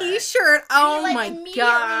Gap t-shirt. Oh, and he, like, my immediately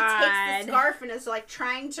God. takes the scarf and is, like,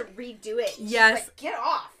 trying to redo it. Yes. She's like, get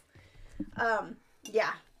off.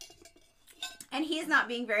 Yeah. And he's not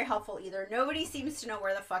being very helpful either. Nobody seems to know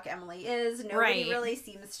where the fuck Emily is. Nobody really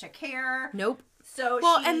seems to care. Nope. So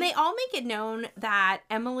and they all make it known that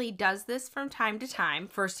Emily does this from time to time,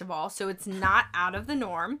 first of all, so it's not out of the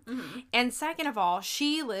norm. Mm-hmm. And second of all,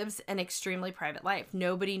 she lives an extremely private life.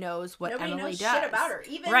 Nobody knows what Emily does. Nobody knows shit about her.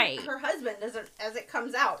 Even her husband doesn't, as it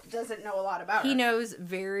comes out, doesn't know a lot about her. He knows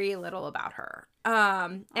very little about her.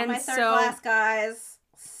 And my third class, guys.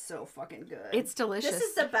 So fucking good. It's delicious. This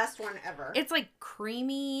is the best one ever. It's like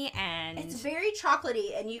creamy and it's very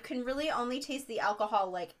chocolatey, and you can really only taste the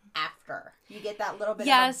alcohol like after you get that little bit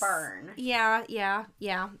of a burn. Yeah.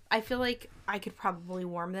 I feel like I could probably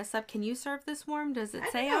warm this up. Can you serve this warm? Does it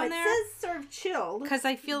say on there? It says serve chilled. Because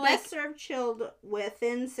I feel like served chilled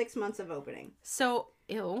within 6 months of opening. So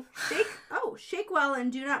ew. Shake well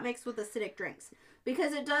and do not mix with acidic drinks,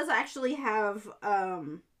 because it does actually have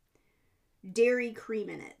dairy cream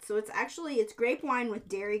in it. So it's grape wine with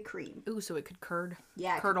dairy cream. Ooh, so it could curdle.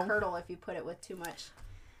 Yeah, it could curdle if you put it with too much.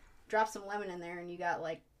 Drop some lemon in there and you got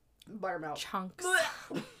like buttermilk. Chunks.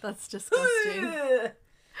 That's disgusting.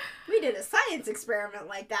 We did a science experiment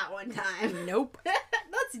like that one time. Nope.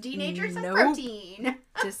 Let's denature some protein.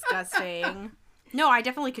 Disgusting. No, I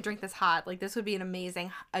definitely could drink this hot. Like, this would be an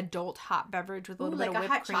amazing adult hot beverage with a little bit of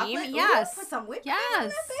whipped cream. Chocolate? Yes. Put some whipped cream in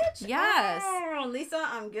that bitch? Yes. Oh, Lisa,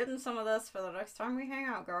 I'm getting some of this for the next time we hang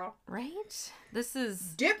out, girl. Right? This is...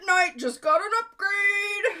 Dip night just got an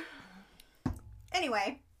upgrade.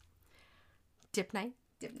 Anyway. Dip night?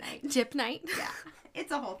 Dip night. Dip night? Yeah.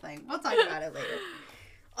 It's a whole thing. We'll talk about it later.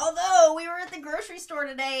 Although, we were at the grocery store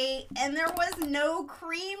today, and there was no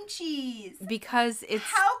cream cheese. Because it's...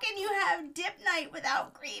 How can you have dip night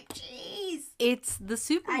without cream cheese? It's the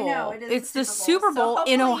Super Bowl. I know, it is It's the Super Bowl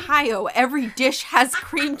in Ohio. Every dish has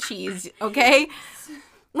cream cheese, okay?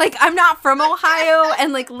 Like, I'm not from Ohio,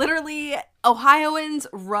 and, like, literally, Ohioans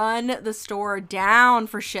run the store down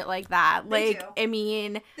for shit like that. They like, do. I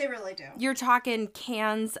mean... They really do. You're talking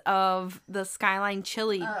cans of the Skyline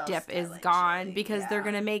chili dip is gone chili, because they're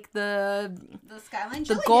going to make the Skyline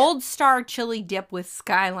chili the Gold Star chili dip with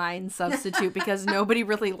Skyline substitute because nobody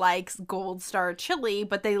really likes Gold Star chili,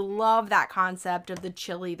 but they love that concept of the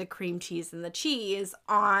chili, the cream cheese, and the cheese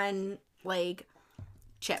on, like...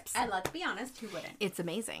 chips. And let's be honest, who wouldn't? It's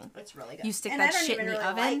amazing. It's really good. You stick that shit in the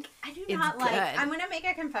oven. I do not like. I'm gonna make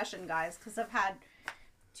a confession, guys, because I've had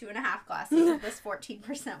 2.5 glasses of this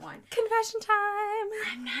 14% wine. Confession time.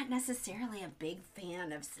 I'm not necessarily a big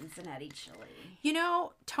fan of Cincinnati chili. You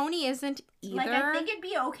know, Tony isn't either. Like, I think it'd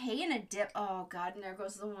be okay in a dip. Oh God, and there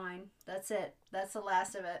goes the wine. That's it. That's the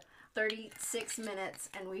last of it. 36 minutes,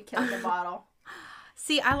 and we killed the bottle.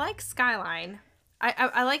 See, I like Skyline.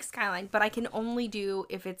 I like Skyline, but I can only do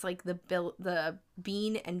if it's like the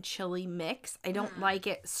bean and chili mix. I don't like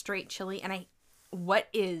it straight chili. And what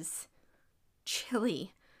is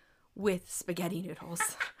chili with spaghetti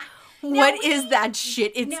noodles? What is that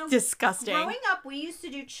shit? It's disgusting. Growing up, we used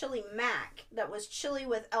to do chili mac. That was chili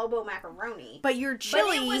with elbow macaroni. But your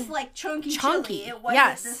chili... But it was like chunky chili. It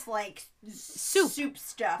wasn't this like soup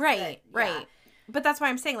stuff. Right. But that's why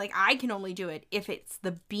I'm saying, like, I can only do it if it's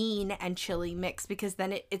the bean and chili mix because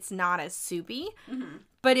then it's not as soupy. Mm-hmm.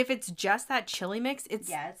 But if it's just that chili mix,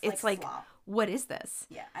 it's like what is this?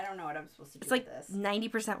 Yeah, I don't know what I'm supposed to do with this. It's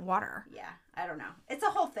like 90% water. Yeah, I don't know. It's a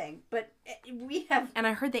whole thing, but we have... And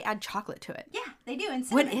I heard they add chocolate to it. Yeah, they do, and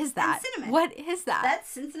cinnamon. What is that? And cinnamon. What is that? That's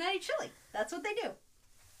Cincinnati chili. That's what they do.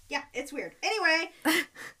 Yeah, it's weird. Anyway,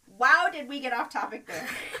 wow, did we get off topic there?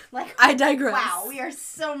 Like, I digress. Wow, we are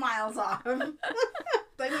so miles off. Blame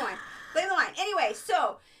the wine. Anyway,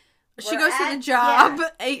 so... She goes to the job.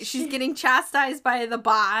 Yeah. She's getting chastised by the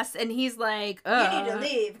boss, and he's like, ugh. You need to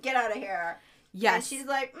leave. Get out of here. Yes. And she's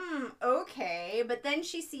like, okay. But then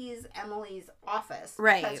she sees Emily's office.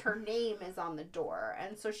 Right. Because her name is on the door.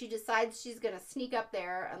 And so she decides she's going to sneak up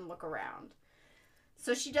there and look around.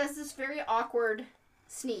 So she does this very awkward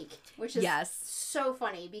Sneak, which is so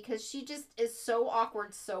funny because she just is so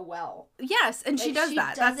awkward so well. Yes, and she does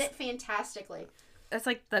that. She does it fantastically. That's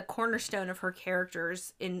like the cornerstone of her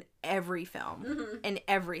characters in every film and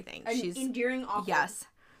everything. She's endearing awkward. Yes,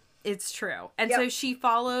 it's true. And so she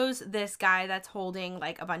follows this guy that's holding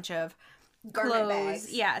like a bunch of garment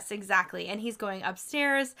bags. Yes, exactly. And he's going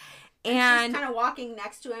upstairs. And she's kind of walking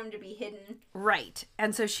next to him to be hidden. Right.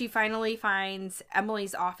 And so she finally finds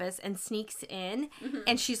Emily's office and sneaks in.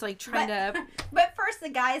 And she's like trying to... But first the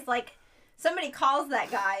guy's like... Somebody calls that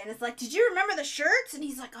guy and it's like, did you remember the shirts? And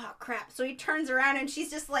he's like, oh, crap. So he turns around and she's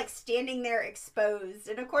just like standing there exposed.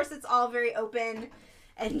 And of course it's all very open.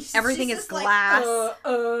 And everything is glass.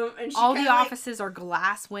 And all the offices are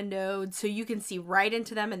glass windowed. So you can see right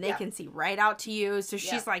into them and they can see right out to you. So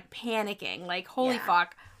she's like panicking. Like, holy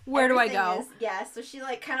fuck. Where do I go? So she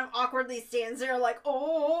like kind of awkwardly stands there like,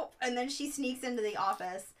 oh, and then she sneaks into the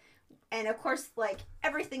office. And of course, like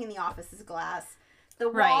everything in the office is glass. The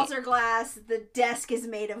walls are glass. The desk is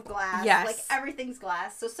made of glass. Yes. Like everything's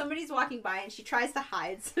glass. So somebody's walking by and she tries to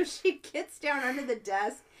hide. So she gets down under the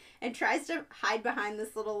desk and tries to hide behind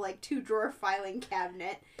this little like 2-drawer filing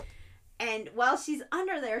cabinet. And while she's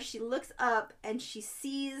under there, she looks up and she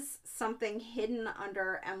sees something hidden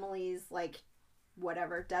under Emily's like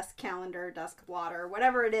whatever, desk calendar, desk blotter,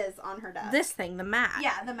 whatever it is on her desk. This thing, the mat.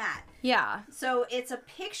 Yeah, the mat. Yeah. So it's a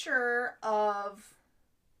picture of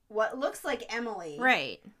what looks like Emily.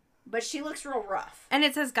 Right. But she looks real rough. And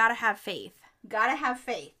it says, gotta have faith. Gotta have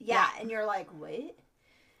faith. Yeah. And you're like, what?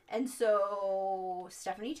 And so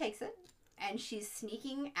Stephanie takes it and she's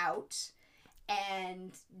sneaking out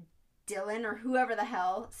and Dylan or whoever the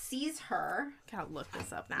hell sees her. Gotta look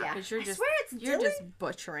this up now because you're swear it's you're Dylan? Just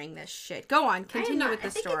butchering this shit. Go on, continue with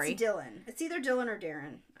the story. I think it's Dylan. It's either Dylan or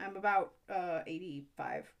Darren. I'm about 85%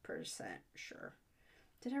 sure.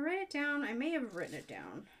 Did I write it down? I may have written it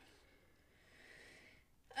down.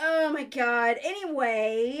 Oh my god.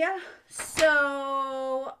 Anyway,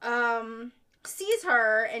 so sees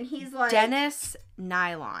her and he's like Dennis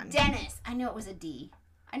Nylon. Dennis. I knew it was a D.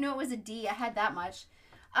 I had that much.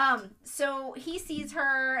 So he sees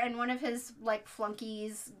her and one of his like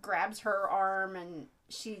flunkies grabs her arm and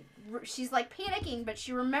she's like panicking, but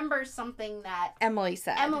she remembers something that Emily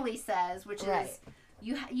says, which is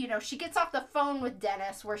you know, she gets off the phone with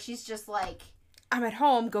Dennis where she's just like, I'm at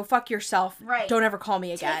home, go fuck yourself. Right. Don't ever call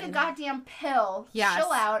me again. Take a goddamn pill. Yes.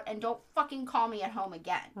 Chill out and don't fucking call me at home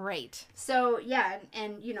again. Right. So, yeah,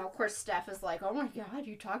 and you know, of course, Steph is like, oh my god,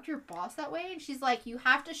 you talk to your boss that way? And she's like, you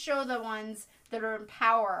have to show the ones that are in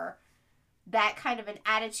power that kind of an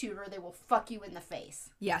attitude or they will fuck you in the face.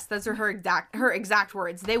 Yes, those are her exact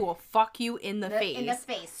words. They will fuck you in the face. In the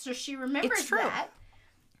face. So she remembers that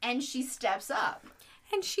and she steps up.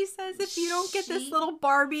 And she says, if you don't get this little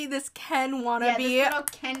Barbie, this Ken wannabe. Yeah, this little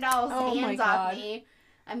Ken doll's hands off me.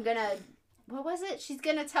 I'm gonna... What was it? She's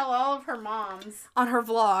gonna tell all of her moms. On her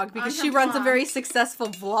vlog, because she runs a very successful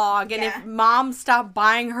vlog. And if moms stop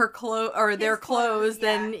buying her their clothes,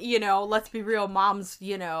 then, you know, let's be real, moms,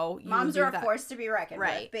 you know... Moms are a force to be reckoned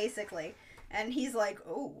with, basically. And he's like,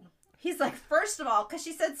 oh... He's like, first of all, because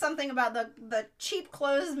she said something about the cheap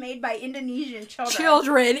clothes made by Indonesian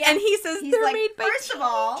children. Yeah. And he says they're made by first of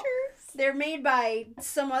all, they're made by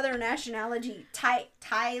some other nationality,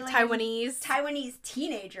 Taiwanese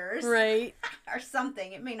teenagers. Right. Or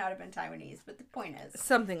something. It may not have been Taiwanese, but the point is.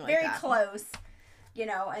 Something like very that. Very close. You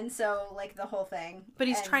know, and so, like, the whole thing. But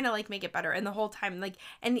he's trying to, like, make it better. And the whole time, like,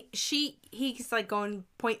 and he's, like, going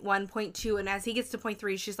point 1, point 2. And as he gets to point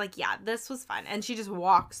 3, she's like, yeah, this was fun. And she just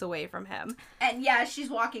walks away from him. And, yeah, she's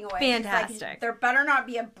walking away. Fantastic. Like, there better not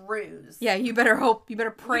be a bruise. Yeah, you better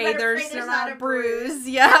pray there's not a bruise.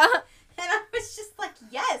 Yeah. And I was just like,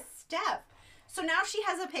 yes, Steph. So now she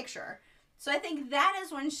has a picture. So I think that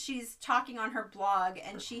is when she's talking on her blog.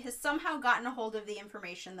 And she has somehow gotten a hold of the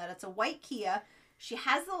information that it's a white Kia. She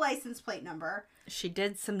has the license plate number. She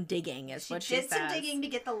did some digging, what she says. She did some digging to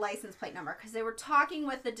get the license plate number because they were talking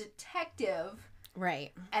with the detective.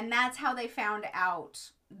 Right. And that's how they found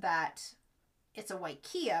out that it's a white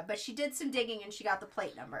Kia. But she did some digging and she got the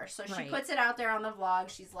plate number. So she puts it out there on the vlog.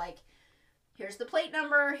 She's like, here's the plate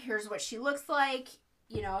number. Here's what she looks like.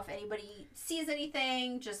 You know, if anybody sees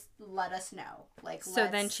anything, just let us know. So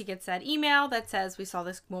then she gets that email that says, we saw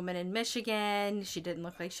this woman in Michigan. She didn't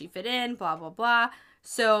look like she fit in, blah, blah, blah.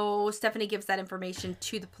 So Stephanie gives that information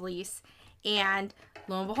to the police. And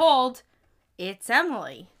lo and behold, it's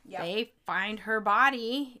Emily. Yep. They find her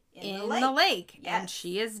body in the lake. Yes. And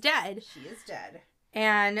she is dead. She is dead.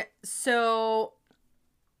 And so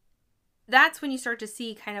that's when you start to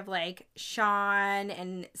see kind of like Sean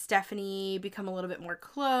and Stephanie become a little bit more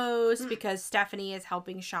close because Stephanie is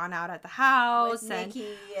helping Sean out at the house. With Nikki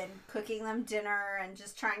and cooking them dinner and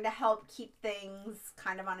just trying to help keep things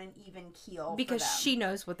kind of on an even keel. Because she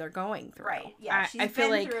knows what they're going through. Right. Yeah. She's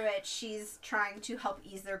been through it. She's trying to help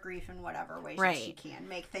ease their grief in whatever way she can.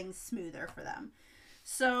 Make things smoother for them.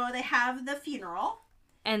 So they have the funeral.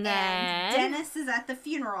 And then Dennis is at the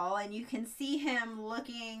funeral, and you can see him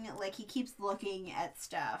looking, like, he keeps looking at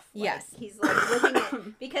Steph. Like, yes. He's, like, looking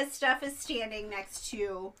at, because Steph is standing next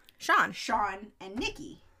to Sean and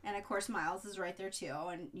Nikki. And, of course, Miles is right there, too.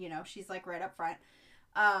 And, you know, she's, like, right up front.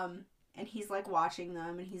 And he's, like, watching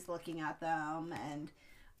them, and he's looking at them.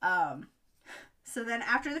 And so then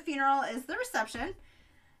after the funeral is the reception.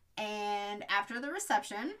 And after the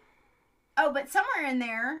reception... Oh, but somewhere in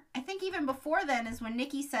there, I think even before then, is when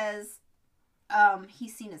Nikki says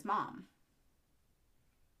he's seen his mom.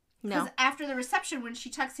 No. Because after the reception, when she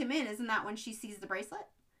tucks him in, isn't that when she sees the bracelet?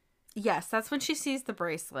 Yes, that's when she sees the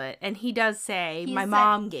bracelet. And he does say, my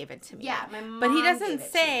mom gave it to me. Yeah, my mom But he doesn't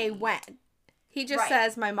say when. He just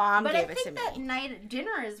says, my mom gave it to me. But I think that night at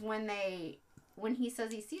dinner is when he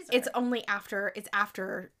says he sees her. It's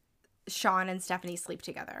after Sean and Stephanie sleep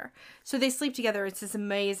together. So they sleep together. It's this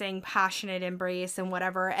amazing, passionate embrace and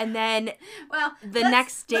whatever. And then the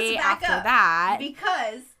next day after that,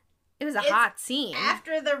 because it was a hot scene.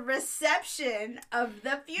 After the reception of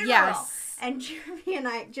the funeral. Yes. And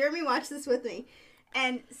Jeremy watched this with me.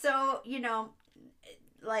 And so, you know,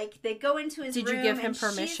 like they go into his room. Did you give him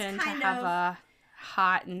permission to have a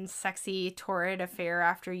hot and sexy torrid affair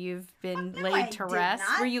after you've been laid to rest?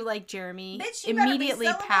 Were you like Jeremy? Bitch, immediately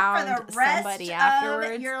pound somebody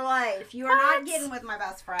afterwards? Your life. You are not getting with my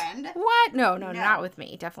best friend. What? No, not with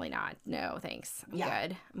me. Definitely not. No, thanks.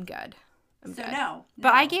 I'm good. No.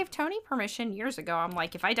 But I gave Tony permission years ago. I'm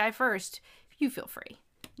like, if I die first, you feel free.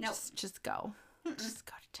 No. Just go. Just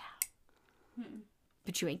go to town.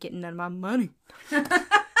 But you ain't getting none of my money.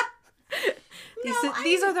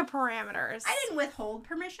 These are the parameters. I didn't withhold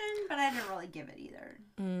permission, but I didn't really give it either.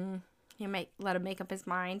 You let him make up his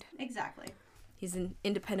mind. Exactly. He's an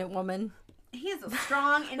independent woman. He is a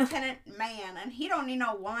strong, independent man, and he don't need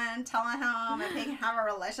no woman telling him if he can have a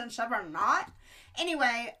relationship or not.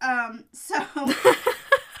 Anyway, so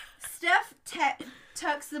Steph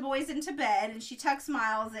tucks the boys into bed, and she tucks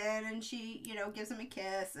Miles in, and she, you know, gives him a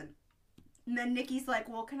kiss, and then Nikki's like,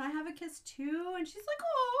 well, can I have a kiss too? And she's like,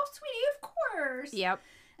 oh, sweetie, of course. Yep.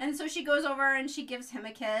 And so she goes over and she gives him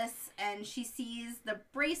a kiss, and she sees the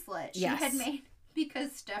bracelet she had made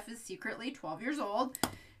because Steph is secretly 12 years old.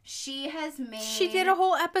 She did a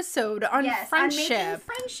whole episode on friendship. On making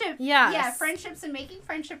friendship. Yes. Yeah, friendships and making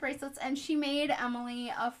friendship bracelets. And she made Emily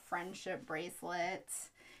a friendship bracelet.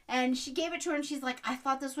 And she gave it to her, and she's like, I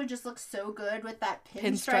thought this would just look so good with that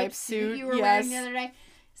pinstripe suit you were wearing the other day.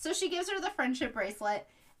 So she gives her the friendship bracelet,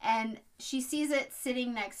 and she sees it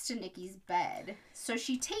sitting next to Nikki's bed. So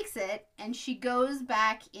she takes it, and she goes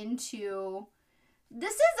back into...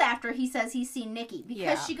 This is after he says he's seen Nikki,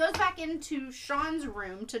 because she goes back into Sean's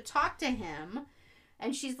room to talk to him,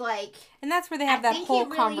 and she's like... And that's where they have that whole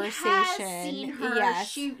conversation. Has seen her.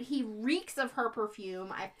 Yes. He reeks of her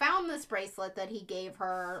perfume. I found this bracelet that he gave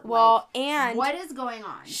her. Well, and... What is going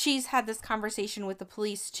on? She's had this conversation with the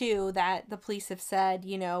police, too, that the police have said,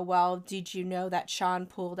 you know, well, did you know that Sean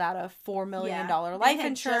pulled out a $4 million life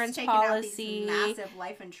insurance policy? Out these massive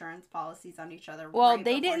life insurance policies on each other. Well,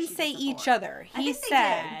 they didn't say each other. He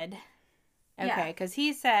said... Okay, because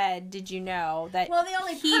he said, did you know that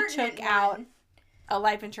he took out... a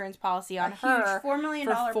life insurance policy on her $4 million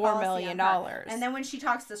for $4 million. And then when she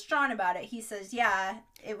talks to Sean about it, he says, yeah,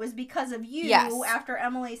 it was because of you. Yes. After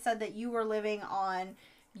Emily said that you were living on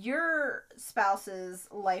your spouse's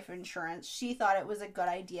life insurance, she thought it was a good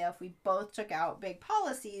idea if we both took out big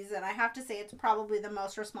policies. And I have to say, it's probably the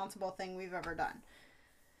most responsible thing we've ever done.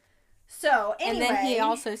 So, anyway. And then he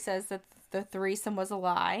also says that the threesome was a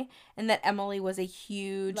lie and that Emily was a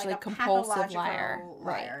huge, like compulsive liar.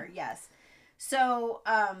 Right. Yes. So,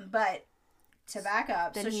 but to back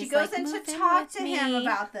up, then so she goes in to talk to him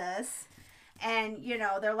about this, and, you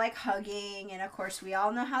know, they're like hugging, and of course we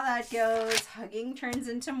all know how that goes. Hugging turns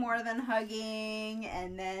into more than hugging,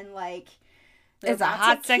 and then, like, it's a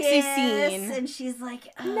hot, sexy scene. And she's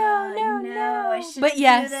like, oh, no. I shouldn't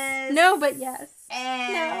do this. No, but yes.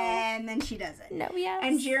 And then she does it. No, yes.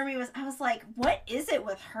 And I was like, what is it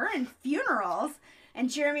with her and funerals? And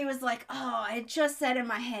Jeremy was like, oh, I just said in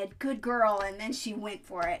my head, good girl. And then she went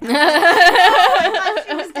for it. I thought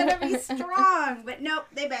she was going to be strong. But nope,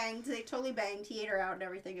 they banged. They totally banged. He ate her out and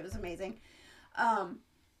everything. It was amazing.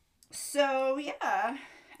 So, yeah.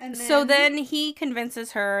 And so then he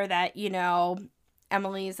convinces her that, you know,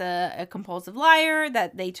 Emily's a compulsive liar,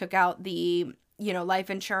 that they took out the, you know, life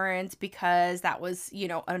insurance because that was, you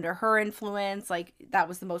know, under her influence. Like, that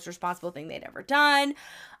was the most responsible thing they'd ever done.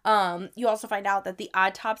 You also find out that the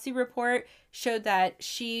autopsy report showed that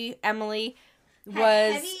Emily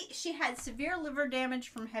she had severe liver damage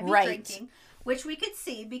from heavy drinking, which we could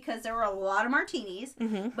see because there were a lot of martinis.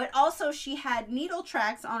 Mm-hmm. But also she had needle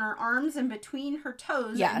tracks on her arms and between her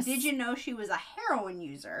toes. Yes. And did you know she was a heroin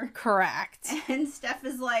user? Correct. And Steph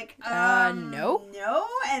is like, no. No.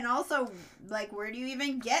 And also, like, where do you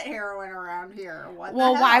even get heroin around here?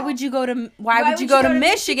 Why would you go to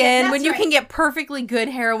Michigan when you can get perfectly good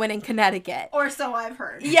heroin in Connecticut? Or so I've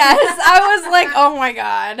heard. Yes. I was like, oh my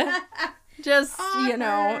God. Just, you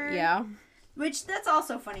know, yeah. Which, that's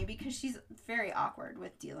also funny because she's very awkward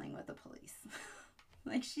with dealing with the police.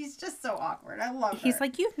 Like, she's just so awkward. I love her. He's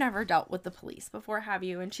like, you've never dealt with the police before, have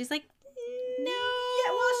you? And she's like, no. Yeah,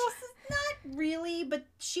 well, she's not really, but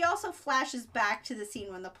she also flashes back to the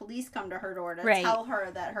scene when the police come to her door to tell her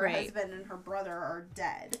that her husband and her brother are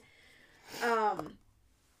dead.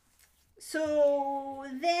 So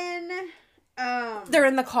then... they're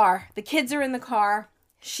in the car. The kids are in the car.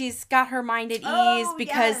 She's got her mind at ease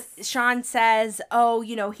because Sean says, oh,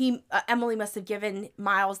 you know, Emily must have given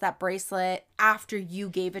Miles that bracelet after you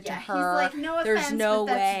gave it to her. He's like, no offense, there's no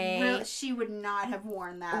way. She would not have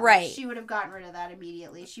worn that. Right. Like, she would have gotten rid of that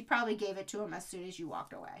immediately. She probably gave it to him as soon as you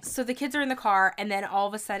walked away. So the kids are in the car, and then all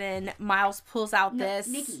of a sudden, Miles pulls out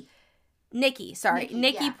Nikki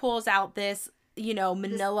pulls out this, you know,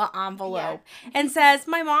 manila envelope and says,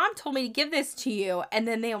 my mom told me to give this to you, and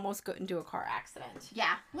then they almost got into a car accident.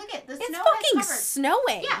 Yeah, look at the snow. It's fucking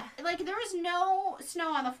snowing. Yeah, like there was no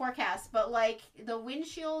snow on the forecast, but like the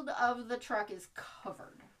windshield of the truck is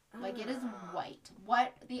covered. Like it is white.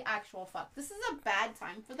 What the actual fuck? This is a bad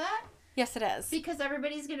time for that. Yes, it is. Because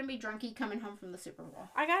everybody's gonna be drunky coming home from the Super Bowl.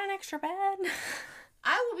 I got an extra bed.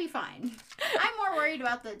 I will be fine. I'm more worried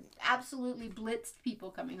about the absolutely blitzed people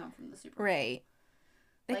coming home from the Super Bowl. Right.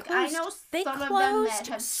 They closed of them that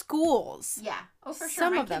have schools. Yeah. Oh, for sure.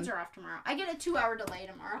 My kids are off tomorrow. I get a 2-hour delay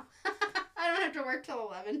tomorrow. I don't have to work till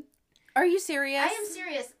 11. Are you serious? I am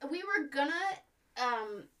serious. We were gonna,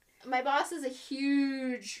 my boss is a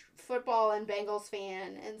huge football and Bengals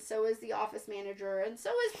fan, and so is the office manager, and so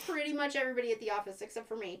is pretty much everybody at the office except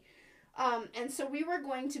for me. And so we were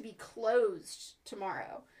going to be closed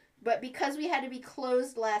tomorrow. But because we had to be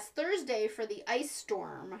closed last Thursday for the ice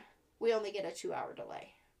storm, we only get a 2-hour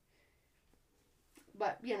delay.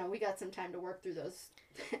 But, you know, we got some time to work through those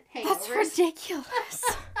hangovers. That's ridiculous.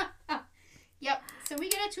 Yep. So we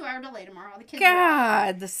get a 2-hour delay tomorrow. The kids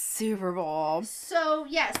God, the Super Bowl. So,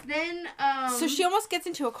 yes, then... so she almost gets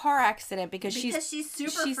into a car accident because she's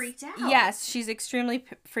super freaked out. Yes, she's extremely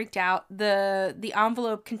freaked out. The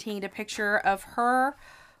envelope contained a picture of her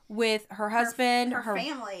with her husband. Her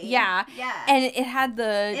family. Yeah. Yeah. And it had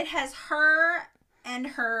It has her and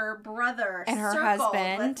her brother and her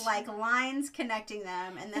husband with like lines connecting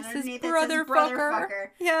them, and then underneath brother it says brother fucker.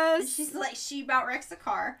 Yes. And she's like, she about wrecks the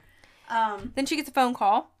car. Then she gets a phone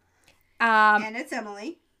call. And it's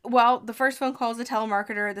Emily. Well, the first phone call is a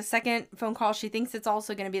telemarketer. The second phone call, she thinks it's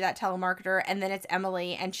also going to be that telemarketer, and then it's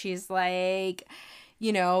Emily, and she's like,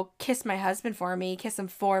 you know, kiss my husband for me, kiss him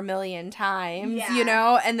 4 million times, you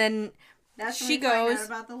know, and then that's when she goes out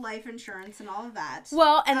about the life insurance and all of that.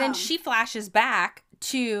 Well, and then she flashes back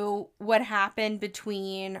to what happened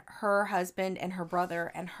between her husband and her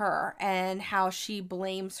brother and her, and how she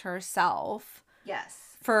blames herself. Yes.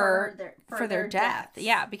 For their death.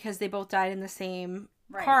 Yeah, because they both died in the same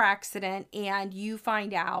car accident, and you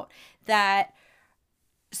find out that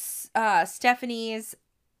Stephanie's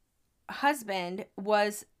husband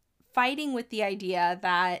was fighting with the idea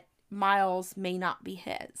that Miles may not be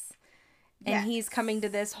his. And he's coming to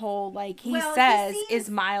this whole, like, he says, is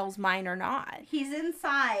Miles mine or not? He's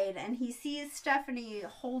inside, and he sees Stephanie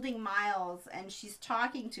holding Miles, and she's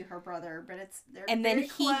talking to her brother, but they're very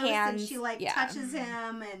close, and she, like, touches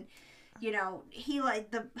him, and, you know, he, like,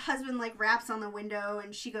 the husband, like, raps on the window,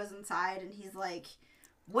 and she goes inside, and he's like,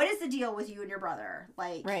 what is the deal with you and your brother?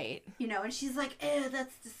 Like, you know, and she's like, ew,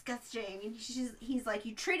 that's disgusting, and he's like,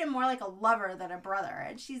 you treat him more like a lover than a brother,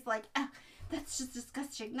 and she's like, that's just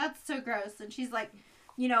disgusting. That's so gross. And she's like,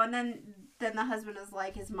 you know, and then the husband is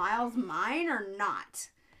like, is Miles mine or not?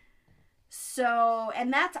 So,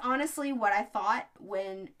 and that's honestly what I thought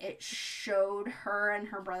when it showed her and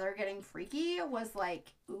her brother getting freaky, was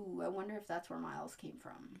like, ooh, I wonder if that's where Miles came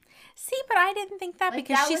from. See, but I didn't think that, like,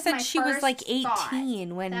 because that she said she was like 18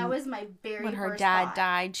 thought. when that was my when her dad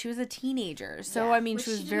died. She was a teenager. So, yeah, I mean,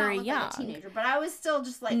 she was very young. Like a teenager, but I was still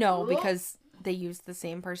just like, no, because they used the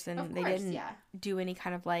same person. Of they course, didn't do any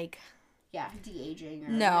kind of like de-aging or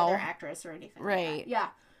another actress or anything. Right. Like that. Yeah.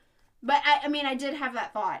 But, I mean, I did have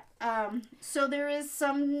that thought. So there is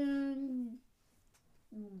some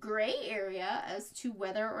gray area as to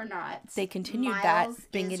whether or not they continued Miles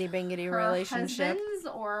that bingity relationship. Husband's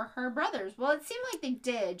or her brother's. Well, it seemed like they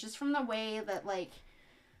did, just from the way that, like,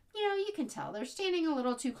 you know, you can tell they're standing a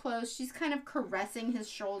little too close. She's kind of caressing his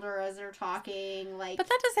shoulder as they're talking. Like, but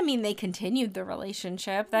that doesn't mean they continued the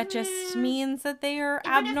relationship. That just means that they are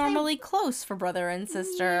abnormally close for brother and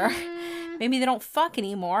sister. Maybe they don't fuck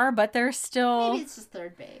anymore, but they're still... Maybe it's just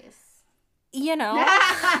third base. You know.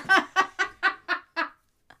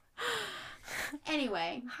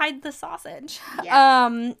 Anyway. Hide the sausage.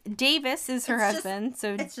 Yeah. Davis is her husband.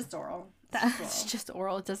 So it's just oral. It's just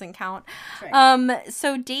oral. It doesn't count. Right.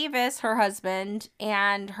 So Davis, her husband,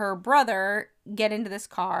 and her brother get into this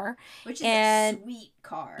car. Which is a sweet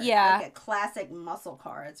car. Yeah. Like a classic muscle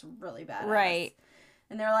car. It's really badass. Right.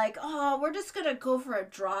 And they're like, oh, we're just going to go for a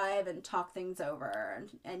drive and talk things over.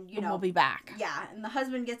 And you know. We'll be back. Yeah. And the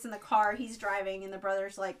husband gets in the car. He's driving. And the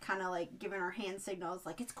brother's like kind of like giving her hand signals.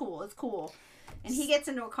 Like, it's cool. It's cool. And he gets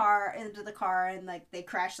into the car. And like they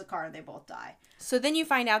crash the car and they both die. So then you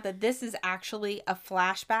find out that this is actually a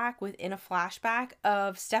flashback within a flashback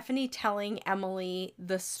of Stephanie telling Emily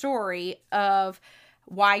the story of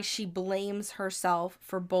why she blames herself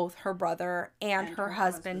for both her brother and her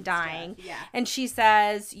husband dying. Yeah. And she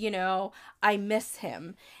says, you know, I miss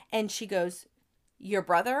him. And she goes, your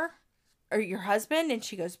brother or your husband? And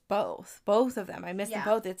she goes, both of them. I miss them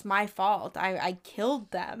both. It's my fault. I killed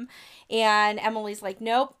them. And Emily's like,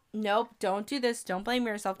 nope, don't do this. Don't blame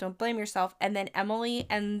yourself. And then Emily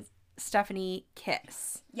and Stephanie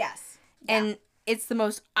kiss. Yes. Yeah. And it's the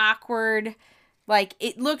most awkward. Like,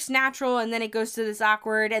 it looks natural, and then it goes to this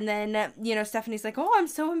awkward, and then, you know, Stephanie's like, oh, I'm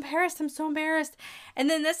so embarrassed. And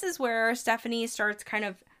then this is where Stephanie starts kind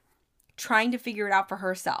of trying to figure it out for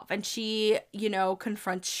herself. And she, you know,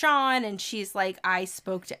 confronts Sean, and she's like, I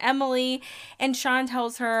spoke to Emily. And Sean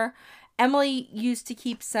tells her, Emily used to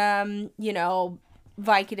keep some, you know,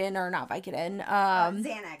 Xanax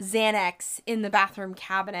in the bathroom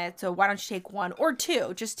cabinet. So why don't you take one or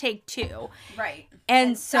two? Just take two. Right.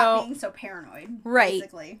 And so stop being so paranoid. Right.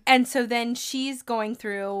 Basically. And so then she's going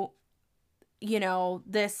through, you know,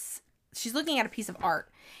 she's looking at a piece of art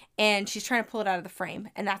and she's trying to pull it out of the frame.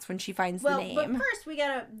 And that's when she finds the name. But first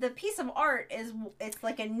the piece of art it's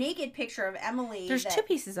like a naked picture of Emily. There's two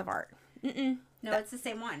pieces of art. No, it's the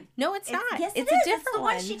same one. No, it's not. Yes, it's a different it's the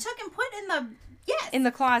one she took and put in the in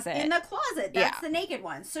the closet. That's the naked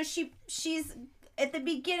one. So she's at the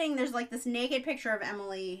beginning. There's like this naked picture of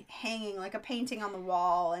Emily hanging like a painting on the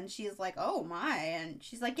wall, and she's like, "Oh my!" And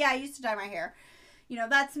she's like, "Yeah, I used to dye my hair. You know,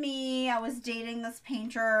 that's me. I was dating this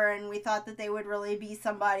painter, and we thought that they would really be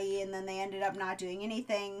somebody, and then they ended up not doing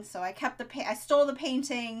anything. So I kept I stole the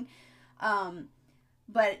painting."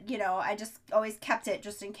 But, you know, I just always kept it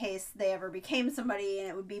just in case they ever became somebody and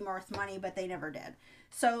it would be worth money, but they never did.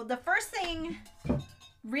 So the first thing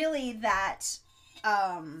really that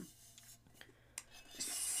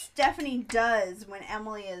Stephanie does when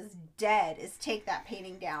Emily is dead is take that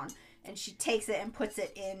painting down. And she takes it and puts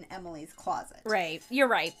it in Emily's closet. Right. You're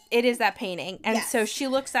right. It is that painting. And so she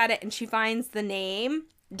looks at it and she finds the name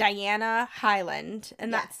Diana Hyland.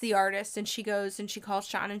 And that's the artist. And she goes and she calls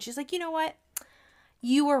Sean and she's like, you know what?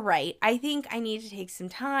 You were right. I think I need to take some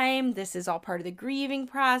time. This is all part of the grieving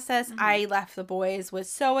process. Mm-hmm. I left the boys with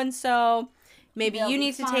so-and-so. Maybe you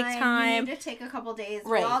need to take time. You need to take a couple days.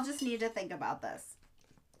 Right. We all just need to think about this.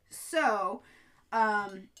 So,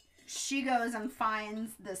 she goes and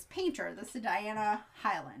finds this painter, this Diana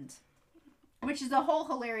Hyland, which is a whole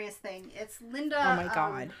hilarious thing. It's Linda. Oh my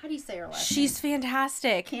God. How do you say her last name? She's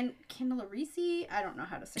fantastic. Candelarisi? I don't know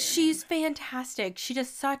how to say her She's name. fantastic. She does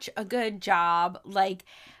such a good job. Like,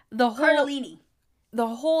 Cardellini. The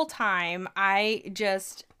whole time, I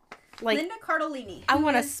just, like... Linda Cardellini. I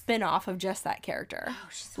want a spin-off of just that character. Oh,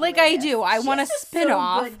 she's like, hilarious. I do. I want a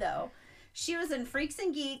spin-off. She's so good, though. She was in Freaks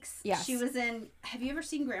and Geeks. Yes. She was in... Have you ever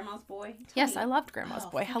seen Grandma's Boy? Yes, I loved Grandma's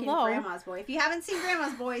Boy. Hello. Grandma's Boy. If you haven't seen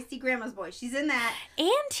Grandma's Boy, see Grandma's Boy. She's in that.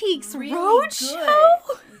 Antiques really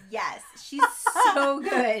Roadshow? Yes. She's so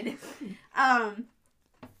good.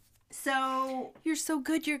 So you're so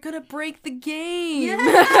good, you're gonna break the game. Yeah.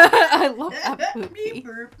 I love that movie.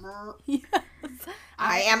 Yes.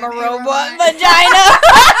 I am a robot vagina.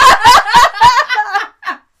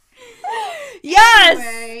 Yes.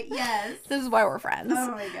 Anyway, yes. This is why we're friends.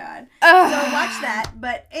 Oh my god. So watch that.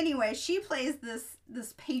 But anyway, she plays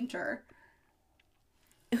this painter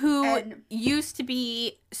who used to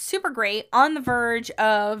be super great, on the verge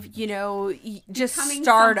of, just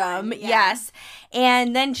stardom. Yeah. Yes.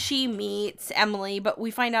 And then she meets Emily, but we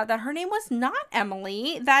find out that her name was not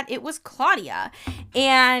Emily, that it was Claudia.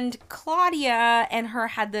 And Claudia and her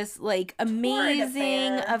had this,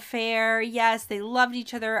 amazing affair. Yes, they loved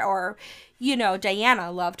each other, or, Diana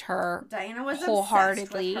loved her. Diana was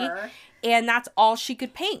wholeheartedly. Obsessed with her. And that's all she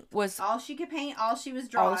could paint. All she could paint, all she was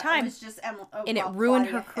drawing. All the time. It was just Emily. And it ruined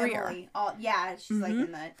her career. Emily. She's like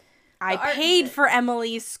in the I paid for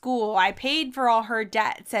Emily's school. I paid for all her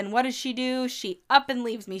debts. And what does she do? She up and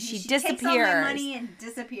leaves me. She disappears. Takes all my money and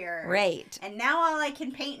disappears. Right. And now all I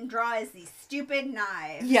can paint and draw is these stupid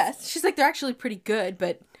knives. Yes. She's like, they're actually pretty good,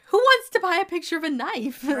 but who wants to buy a picture of a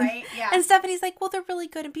knife? Right, yeah. And Stephanie's like, well, they're really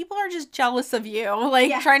good, and people are just jealous of you,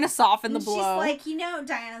 trying to soften the blow. She's like,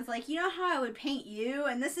 Diana's like, how I would paint you?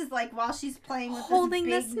 And this is while she's playing with holding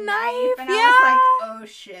this big knife. And I was like, oh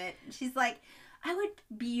shit. She's like, I would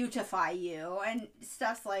beautify you. And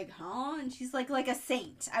Steph's like, huh? And she's like a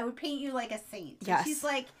saint. I would paint you like a saint. Yes. And she's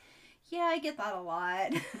like, yeah, I get that a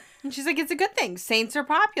lot. And she's like, it's a good thing. Saints are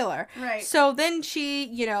popular. Right. So then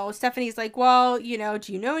she, Stephanie's like, well, do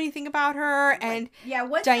you know anything about her? And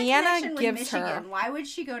what's Diana the connection with Michigan? Why would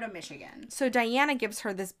she go to Michigan? So Diana gives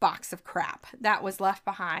her this box of crap that was left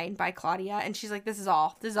behind by Claudia. And she's like, this is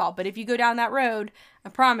all. But if you go down that road, I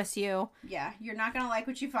promise you. Yeah, you're not going to like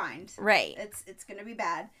what you find. Right. It's going to be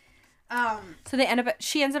bad. So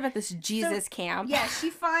she ends up at this Jesus camp. Yeah, she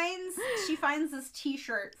finds this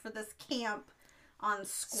T-shirt for this camp on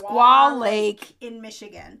Squaw Lake in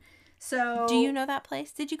Michigan. So do you know that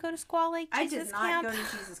place? Did you go to Squaw Lake Jesus I did not camp? go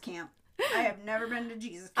to Jesus camp. I have never been to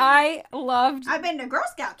Jesus camp. I've been to Girl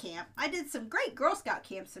Scout camp. I did some great Girl Scout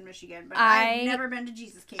camps in Michigan, but I've never been to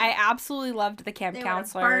Jesus camp. I absolutely loved the camp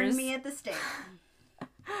counselors. They burned me at the stake.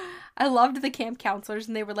 I loved the camp counselors,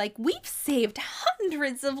 and they were like, we've saved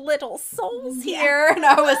hundreds of little souls here. And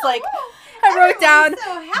I was like, I wrote down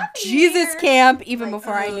Jesus camp even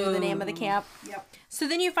before I knew the name of the camp. Yep. So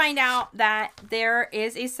then you find out that there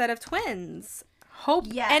is a set of twins, Hope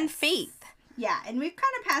and Faith. Yeah, and we've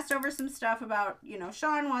kind of passed over some stuff about,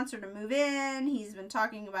 Sean wants her to move in. He's been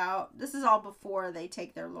talking about, this is all before they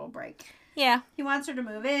take their little break. Yeah. He wants her to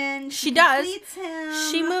move in. She does. Him.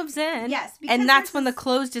 She moves in. Yes. And that's when the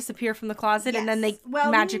clothes disappear from the closet, and then they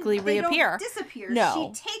magically reappear. They don't disappear.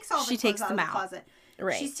 No. She takes all the clothes out of the closet.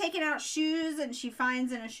 Right. She's taking out shoes, and she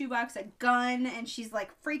finds in a shoebox a gun, and she's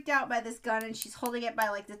freaked out by this gun, and she's holding it by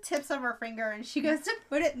the tips of her finger, and she goes to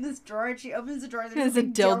put it in this drawer, and she opens the drawer, and there's a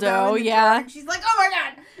dildo in the drawer, and she's like, oh my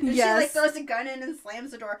god! And she throws the gun in and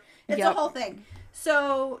slams the door. It's a whole thing.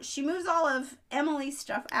 So she moves all of Emily's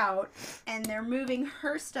stuff out, and they're moving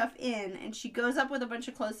her stuff in, and she goes up with a bunch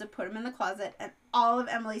of clothes to put them in the closet, and all of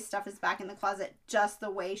Emily's stuff is back in the closet just the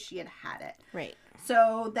way she had it. Right.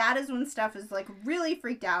 So that is when Steph is really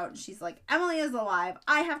freaked out. She's like, Emily is alive.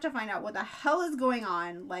 I have to find out what the hell is going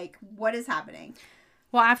on. What is happening?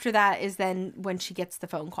 Well, after that is then when she gets the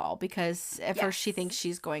phone call, because at first she thinks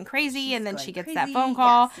she's going crazy, and then she gets that phone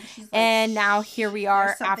call, and now here we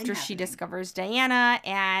are after she discovers Diana,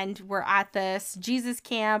 and we're at this Jesus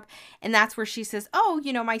camp, and that's where she says, oh,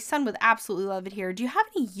 my son would absolutely love it here. Do you have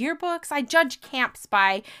any yearbooks? I judge camps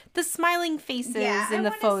by the smiling faces in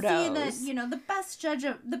the photos. See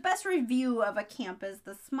that, the best review of a camp is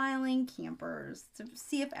the smiling campers, to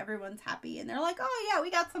see if everyone's happy, and they're like, oh yeah,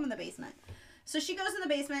 we got some in the basement. So she goes in the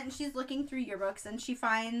basement, and she's looking through yearbooks, and she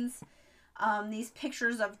finds these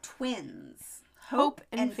pictures of twins, Hope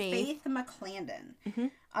and Faith McClandon.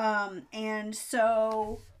 Mm-hmm. And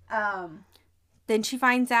so then she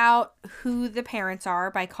finds out who the parents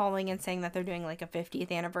are by calling and saying that they're doing a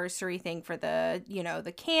 50th anniversary thing for the,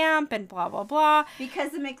 the camp and blah, blah, blah.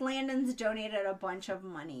 Because the McClandons donated a bunch of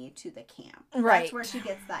money to the camp. Right. That's where she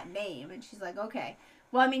gets that name, and she's like, okay.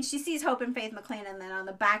 Well, she sees Hope and Faith McClandon, and then on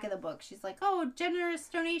the back of the book, she's like, oh, generous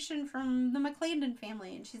donation from the McClandon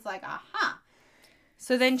family. And she's like, aha.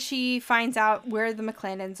 So then she finds out where the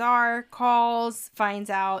McClandons are, calls, finds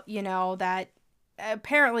out, that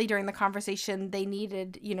apparently during the conversation they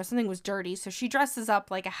needed, something was dirty, so she dresses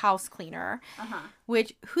up like a house cleaner.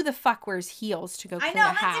 Which, who the fuck wears heels to go clean a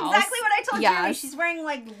house? I know, that's exactly what I told Jeremy. She's wearing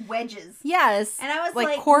like wedges. Yes. And I was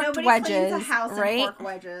like corked nobody wedges, cleans a house right? in cork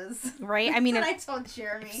wedges. Right? I mean, that's what I told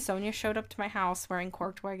Jeremy. If Sonia showed up to my house wearing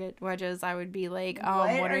corked wedges, I would be like,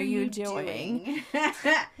 what are you doing?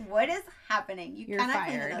 What is happening? You cannot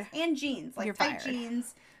clean those. And jeans, like You're tight fired.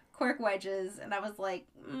 Jeans, cork wedges, and I was like,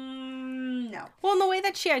 no. Well, and the way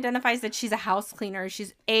that she identifies that she's a house cleaner,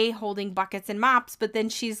 she's holding buckets and mops, but then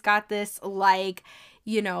she's got this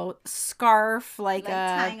scarf, like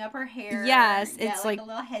tying up her hair. Yes, it's like a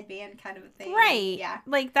little headband kind of a thing. Right. Yeah.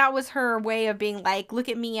 Like that was her way of being like, look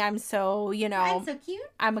at me, I'm so, I'm so cute.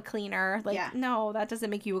 I'm a cleaner. Like, no, that doesn't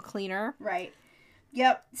make you a cleaner. Right.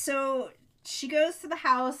 Yep. So she goes to the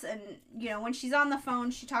house, and when she's on the phone,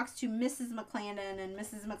 she talks to Mrs. McClendon, and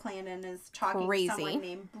Mrs. McClendon is talking to someone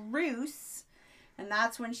named Bruce, and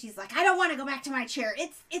that's when she's like, I don't want to go back to my chair.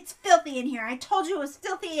 It's filthy in here. I told you it was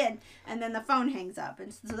filthy, and then the phone hangs up,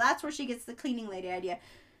 and so that's where she gets the cleaning lady idea.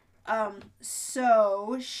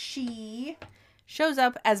 So she shows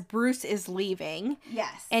up as Bruce is leaving.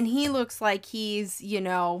 Yes. And he looks like he's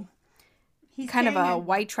he's kind of a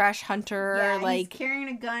white trash hunter. Yeah, like he's carrying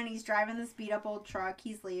a gun. He's driving this beat up old truck.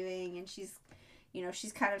 He's leaving, and she's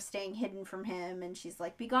kind of staying hidden from him. And she's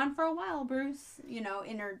like, "Be gone for a while, Bruce."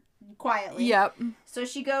 In her quietly. Yep. So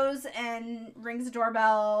she goes and rings the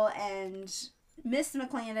doorbell, and Miss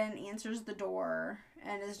McClendon answers the door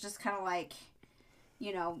and is just kind of like,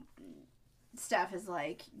 Steph is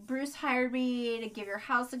like, Bruce hired me to give your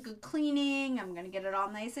house a good cleaning. I'm gonna get it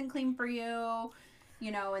all nice and clean for you,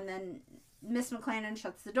 and then Miss McClendon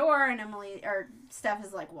shuts the door, and Steph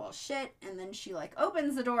is like, well, shit. And then she, like,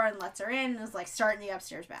 opens the door and lets her in and is like, start in the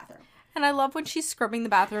upstairs bathroom. And I love when she's scrubbing the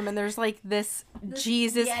bathroom and there's, like, this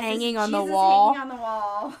Jesus hanging on the wall. Hanging on the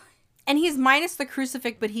wall. And he's minus the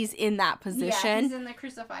crucifix, but he's in that position. Yeah, he's in the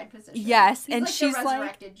crucified position. Yes, he's and like she's the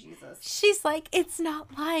resurrected Jesus. She's like, it's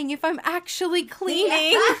not lying if I'm actually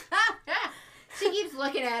cleaning. Yeah. She keeps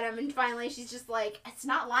looking at him, and finally she's just like, it's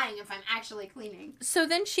not lying if I'm actually cleaning. So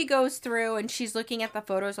then she goes through, and she's looking at the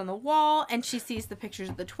photos on the wall, and she sees the pictures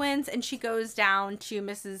of the twins, and she goes down to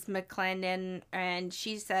Mrs. McClendon, and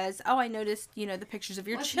she says, oh, I noticed, the pictures of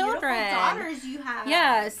your children. Beautiful daughters you have.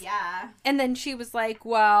 Yes. Yeah. And then she was like,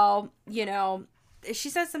 well, she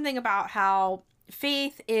says something about how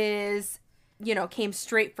Faith is, came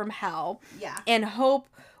straight from hell. Yeah. And Hope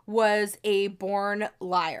was a born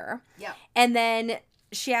liar. Yep. And then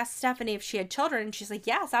she asked Stephanie if she had children, and she's like,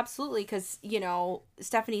 yes, absolutely, because,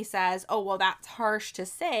 Stephanie says, oh, well, that's harsh to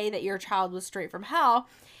say that your child was straight from hell.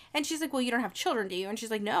 And she's like, well, you don't have children, do you? And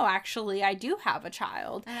she's like, no, actually, I do have a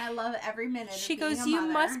child. And I love every minute she of being goes, a you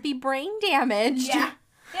mother. must be brain damaged. Yeah.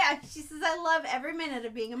 Yeah, she says, I love every minute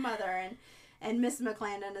of being a mother. And Miss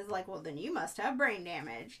McClendon is like, well, then you must have brain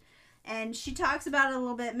damage. And she talks about it a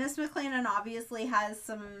little bit. Miss McClendon obviously has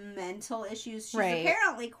some mental issues. She's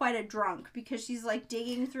apparently quite a drunk because she's like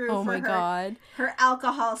digging through her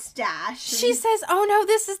alcohol stash. She says, oh no,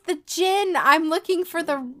 this is the gin. I'm looking for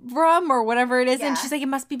the rum or whatever it is. Yeah. And she's like, it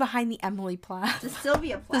must be behind the Emily Plath. The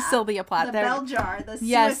Sylvia Plath. The Sylvia Plath. The bell jar. The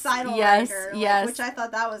suicidal writer. Yes. Which I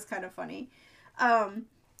thought that was kind of funny.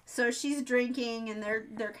 So she's drinking and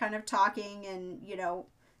they're kind of talking, and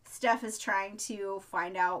Steph is trying to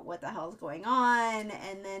find out what the hell's going on,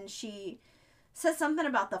 and then she says something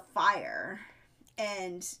about the fire,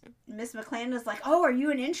 and Miss McClendon is like, oh, are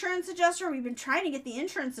you an insurance adjuster? We've been trying to get the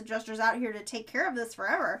insurance adjusters out here to take care of this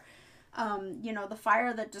forever. The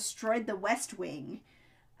fire that destroyed the West Wing.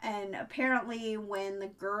 And apparently when the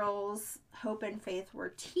girls, Hope and Faith, were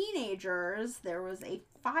teenagers, there was a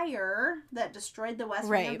fire that destroyed the West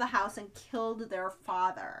Wing of the house and killed their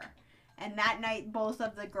father. And that night, both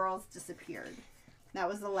of the girls disappeared. That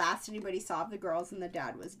was the last anybody saw of the girls, and the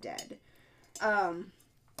dad was dead.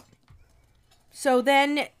 So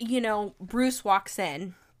then, Bruce walks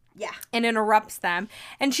in. Yeah. And interrupts them.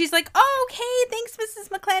 And she's like, oh, okay, thanks, Mrs.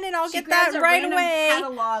 McClendon. I'll get that right away. She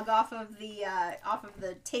grabs a catalog off of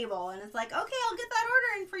the table, and it's like, okay, I'll get that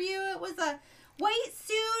order in for you. It was a white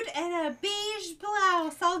suit and a beige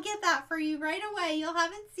blouse. I'll get that for you right away. You'll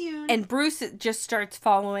have it soon. And Bruce just starts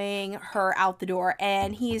following her out the door,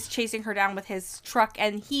 and he's chasing her down with his truck,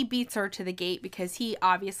 and he beats her to the gate because he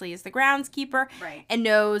obviously is the groundskeeper and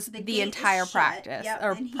knows the entire practice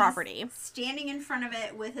or property. Standing in front of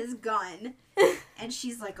it with his gun, And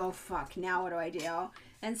she's like, oh, fuck, now what do I do?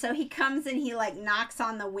 And so he comes and he, like, knocks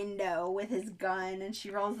on the window with his gun, and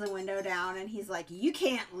she rolls the window down, and he's like, you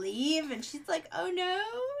can't leave. And she's like, oh, no.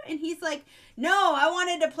 And he's like, no, I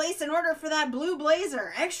wanted to place an order for that blue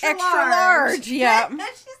blazer. Extra large. Yeah. And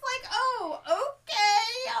she's like, oh,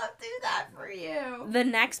 okay, I'll do that for you. The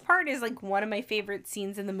next part is, like, one of my favorite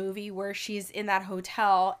scenes in the movie where she's in that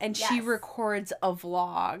hotel, and she records a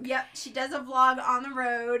vlog. Yep, she does a vlog on the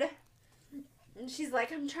road. And she's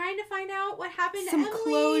like, I'm trying to find out what happened to Emily.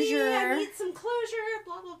 Closure. I need some closure,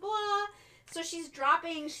 blah, blah, blah. So she's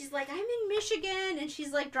like, I'm in Michigan. And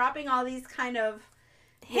she's, like, dropping all these kind of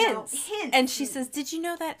hints. And she says, did you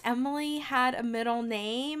know that Emily had a middle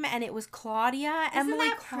name and it was Claudia? Isn't Emily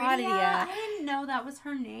that Claudia. I didn't know that was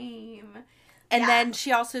her name. And then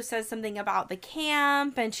she also says something about the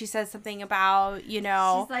camp, and she says something about, She's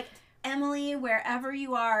like, Emily, wherever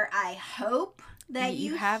you are, I hope that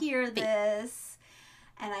you hear this.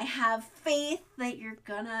 And I have faith that you're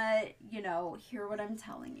gonna, hear what I'm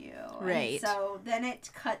telling you. Right. And so then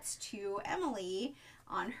it cuts to Emily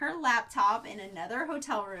on her laptop in another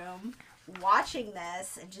hotel room watching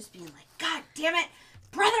this and just being like, God damn it,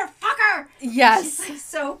 brother fucker! Yes. She's like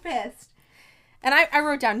so pissed. And I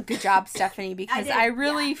wrote down, good job, Stephanie, because I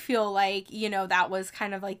really feel like, that was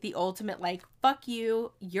kind of like the ultimate, like, fuck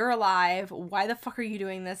you, you're alive, why the fuck are you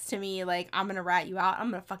doing this to me? Like, I'm gonna rat you out, I'm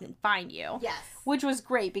gonna fucking find you. Yes. Which was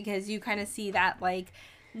great, because you kind of see that, like,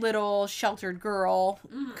 little sheltered girl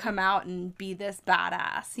come out and be this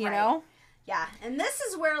badass, you know? Yeah, and this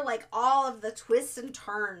is where, like, all of the twists and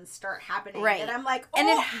turns start happening. Right. And I'm like, oh, and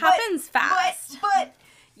it happens fast. But,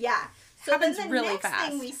 yeah. So happens then the really next fast.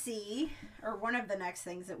 thing we see, or one of the next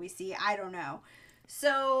things that we see, I don't know.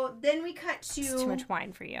 So then we cut to... It's too much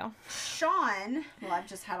wine for you. Sean, well, I've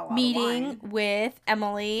just had a lot meeting of wine. with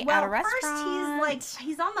Emily at a restaurant. First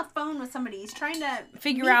he's on the phone with somebody. He's trying to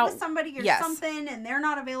figure out with somebody or something, and they're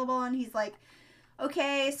not available, and he's like,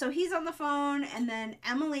 okay, so he's on the phone, and then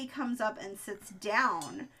Emily comes up and sits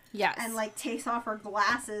down. Yes. And, like, takes off her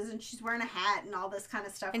glasses, and she's wearing a hat and all this kind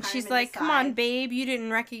of stuff. And she's like, come on, babe, you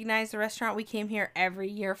didn't recognize the restaurant. We came here every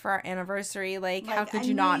year for our anniversary. Like how could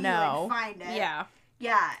you not know? Find it. Yeah.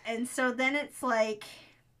 Yeah, and so then it's like,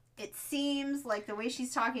 it seems like the way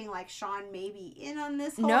she's talking, like Sean may be in on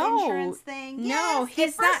this whole insurance thing. No,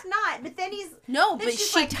 he's not. But then he's but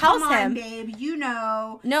she tells him, babe,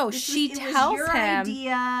 No, she tells him.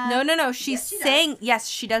 Idea. No. She's saying yes,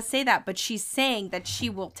 she does say that, but she's saying that she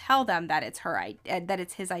will tell them that it's that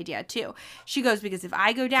it's his idea too. She goes, because if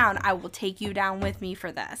I go down, I will take you down with me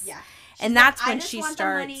for this. Yeah. And that's when she starts. I just want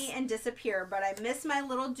the money and disappear, but I miss my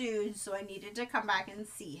little dude, so I needed to come back and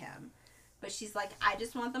see him. But she's like, I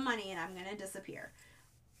just want the money and I'm going to disappear.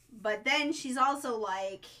 But then she's also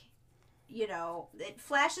like, it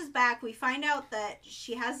flashes back. We find out that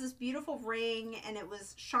she has this beautiful ring, and it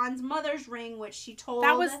was Sean's mother's ring, which she told.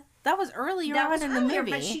 That was earlier on in the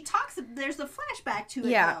movie. But she talks, there's a flashback to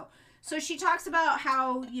it though. So she talks about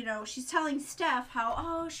how, she's telling Steph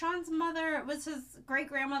how, Sean's mother, it was his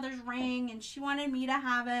great-grandmother's ring, and she wanted me to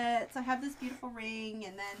have it, so I have this beautiful ring,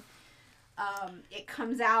 and then it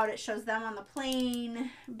comes out, it shows them on the plane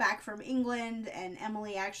back from England, and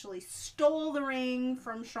Emily actually stole the ring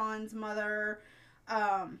from Sean's mother.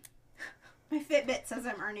 My Fitbit says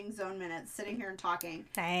I'm earning zone minutes, sitting here and talking.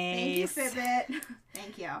 Nice. Thank you, Fitbit.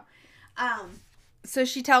 Thank you. So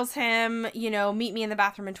she tells him, meet me in the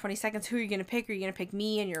bathroom in 20 seconds. Who are you going to pick? Are you going to pick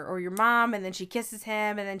me or your mom? And then she kisses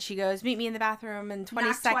him, and then she goes, meet me in the bathroom in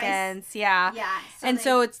 20 seconds. Twice. Yeah. Yeah.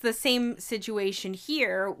 So it's the same situation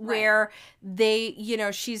here where they,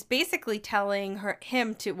 she's basically telling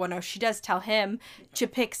she does tell him to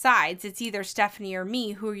pick sides. It's either Stephanie or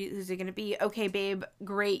me. Who's it going to be? Okay, babe,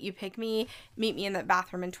 great. You pick me. Meet me in the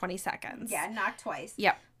bathroom in 20 seconds. Yeah, knock twice.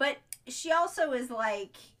 Yep. But she also is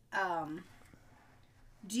like,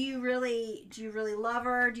 do you really love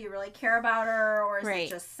her? Do you really care about her? Or is it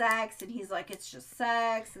just sex? And he's like, it's just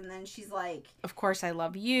sex. And then she's like, of course I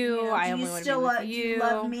love you. I only want to be with you. Do you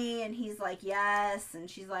love me? And he's like, yes. And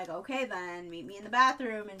she's like, okay then, meet me in the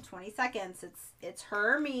bathroom in 20 seconds. It's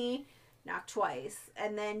her or me, knock twice.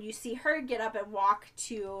 And then you see her get up and walk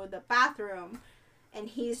to the bathroom, and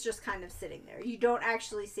he's just kind of sitting there. You don't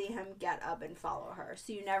actually see him get up and follow her.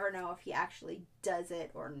 So you never know if he actually does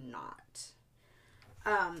it or not.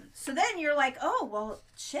 So then you're like, oh, well,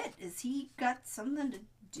 shit, is he got something to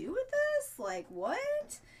do with this? Like,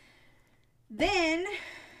 what? Then,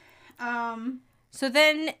 so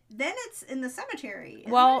then it's in the cemetery.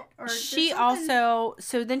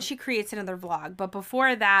 So then she creates another vlog. But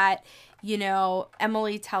before that,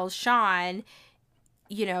 Emily tells Sean,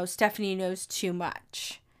 Stephanie knows too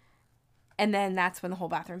much. And then that's when the whole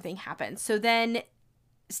bathroom thing happens. So then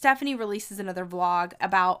Stephanie releases another vlog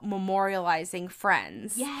about memorializing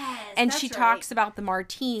friends. Yes, and she talks about the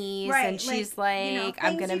martinis, right. And she's like,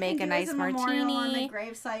 I'm gonna make a nice martini on the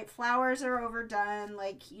gravesite. Flowers are overdone.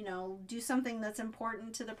 Like, you know, do something that's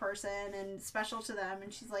important to the person and special to them.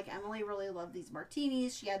 And she's like, Emily really loved these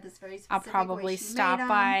martinis. She had this very specific I'll probably way she stop made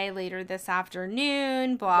by later this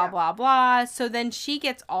afternoon. Blah blah blah. So then she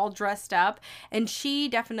gets all dressed up, and she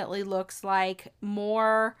definitely looks like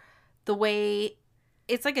more the way.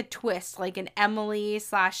 It's like a twist, like an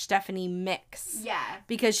Emily/Stephanie mix. Yeah.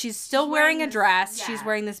 Because she's still wearing a dress. Yeah. She's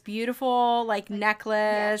wearing this beautiful, like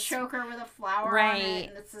necklace. Yeah, choker with a flower on it.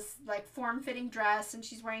 And it's this, like, form-fitting dress. And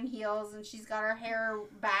she's wearing heels. And she's got her hair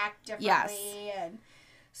back differently. Yes. And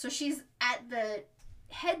so she's at the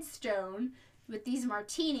headstone with these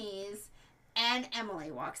martinis. And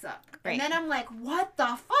Emily walks up. Right. And then I'm like, what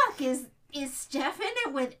the fuck? Is Steph in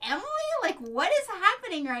it with Emily? Like, what is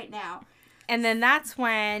happening right now? And then that's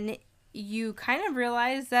when you kind of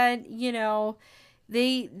realize that, you know,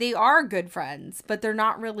 they are good friends, but they're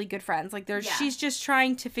not really good friends. Like, she's just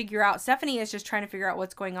trying to figure out, Stephanie is just trying to figure out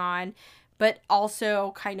what's going on, but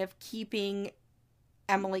also kind of keeping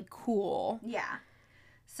Emily cool. Yeah.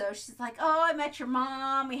 So she's like, oh, I met your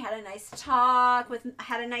mom. We had a nice talk with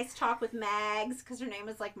Mags, because her name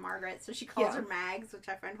is like Margaret. So she calls her Mags, which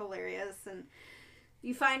I find hilarious. And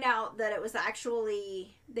you find out that it was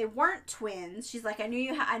actually, they weren't twins. She's like, I know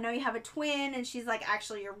you have a twin. And she's like,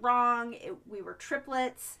 actually, you're wrong. We were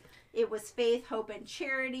triplets. It was Faith, Hope, and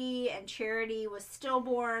Charity. And Charity was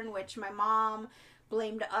stillborn, which my mom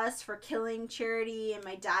blamed us for killing Charity. And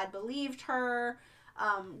my dad believed her.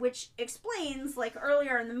 Which explains, like,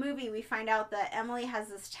 earlier in the movie, we find out that Emily has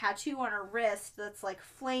this tattoo on her wrist that's like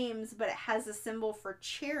flames, but it has a symbol for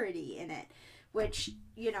charity in it. Which,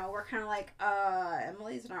 you know, we're kind of like,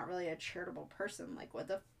 Emily's not really a charitable person. Like, what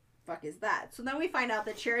the fuck is that? So then we find out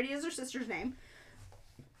that Charity is her sister's name.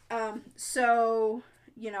 So,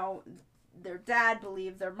 you know, their dad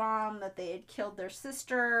believed their mom that they had killed their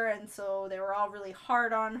sister. And so they were all really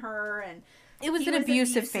hard on her. And it was an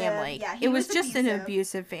abusive family. Yeah, it was just an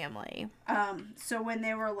abusive family. So when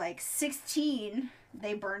they were like 16,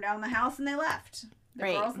 they burned down the house and they left. The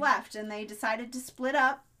girls left, and they decided to split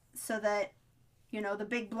up so that, you know, the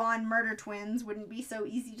big blonde murder twins wouldn't be so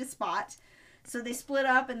easy to spot. So they split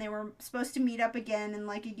up, and they were supposed to meet up again in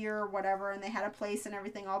like a year or whatever, and they had a place and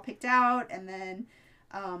everything all picked out. And then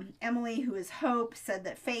Emily, who is Hope, said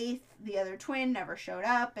that Faith, the other twin, never showed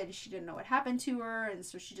up, and she didn't know what happened to her, and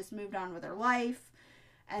so she just moved on with her life.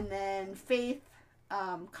 And then Faith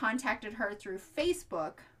contacted her through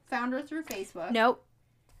Facebook, found her through Facebook. Nope.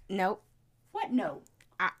 What? No.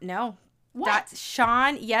 No. What? That's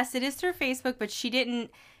Sean. Yes, it is through Facebook, but she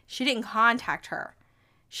didn't contact her.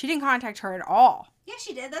 She didn't contact her at all. Yeah,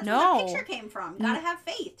 she did. That's where that picture came from. Gotta have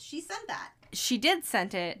faith. She sent that. She did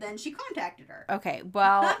send it. Then she contacted her. Okay,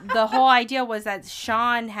 well, the whole idea was that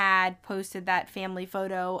Sean had posted that family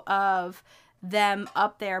photo of them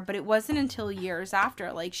up there, but it wasn't until years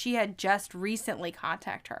after. Like, she had just recently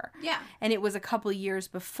contacted her. Yeah. And it was a couple years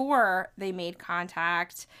before they made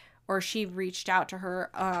contact, or she reached out to her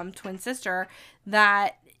twin sister,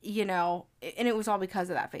 that, you know, and it was all because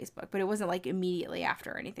of that Facebook, but it wasn't like immediately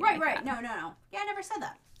after or anything like that. No. Yeah, I never said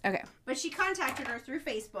that. Okay. But she contacted her through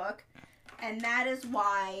Facebook, and that is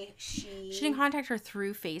why she didn't contact her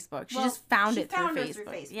through Facebook. She just found it through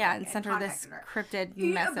Facebook. Yeah, and sent her this cryptid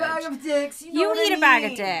message. Eat a bag of dicks. You eat a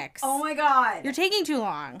bag of dicks. Oh my god. You're taking too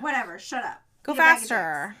long. Whatever. Shut up. Go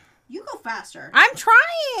faster. You go faster. I'm trying.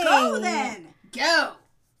 Go then. Go.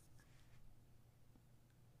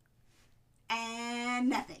 And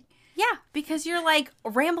nothing. Yeah, because you're like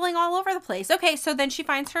rambling all over the place. Okay, so then she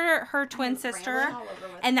finds her twin sister,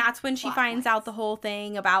 and that's when she finds out the whole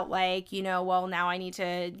thing about, like, you know, well, now I need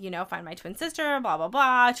to, you know, find my twin sister, blah, blah,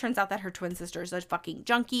 blah. It turns out that her twin sister is a fucking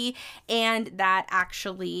junkie, and that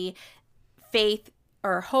actually Faith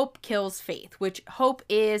or Hope kills Faith, which Hope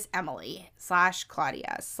is Emily /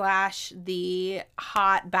 Claudia / the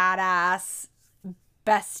hot badass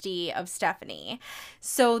bestie of Stephanie.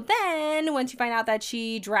 So then once you find out that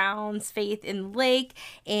she drowns Faith in the lake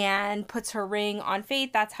and puts her ring on Faith,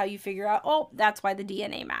 that's how you figure out, oh, that's why the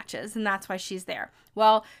DNA matches, and that's why she's there.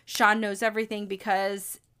 Well, Sean knows everything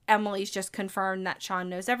because Emily's just confirmed that Sean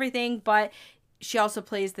knows everything, but she also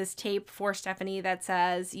plays this tape for Stephanie that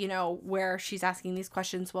says, you know, where she's asking these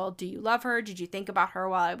questions. Well, do you love her? Did you think about her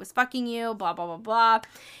while I was fucking you? Blah, blah, blah, blah.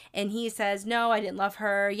 And he says, no, I didn't love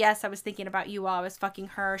her. Yes, I was thinking about you while I was fucking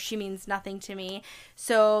her. She means nothing to me.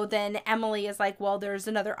 So then Emily is like, well, there's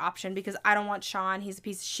another option because I don't want Sean. He's a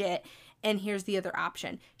piece of shit. and here's the other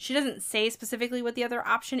option. She doesn't say specifically what the other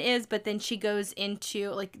option is, but then she goes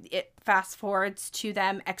into, like, it fast forwards to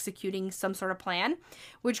them executing some sort of plan,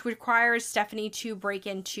 which requires Stephanie to break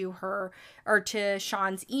into her, or to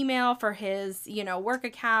Sean's email for his, you know, work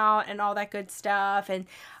account and all that good stuff. And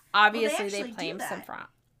obviously they play him some front.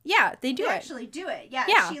 Yeah, they do it. They actually do it.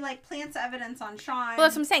 Yeah. She, like, plants evidence on Sean. Well,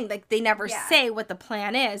 that's what I'm saying. Like, they never say what the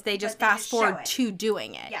plan is. They just fast forward to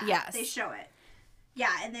doing it. Yeah, yes. They show it. Yeah,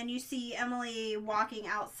 and then you see Emily walking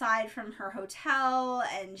outside from her hotel,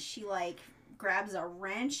 and she, like, grabs a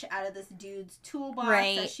wrench out of this dude's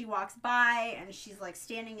toolbox as she walks by, and she's, like,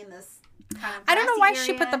 standing in this kind of I don't know why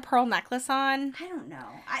she put the pearl necklace on. I don't know.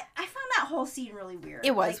 I found that whole scene really weird.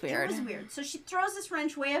 It was weird. It was weird. So she throws this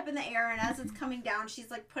wrench way up in the air, and as it's coming down, she's,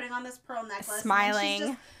 like, putting on this pearl necklace. Smiling. And she's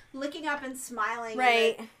just looking up and smiling.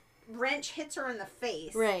 Right. And the wrench hits her in the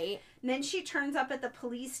face. Right. And then she turns up at the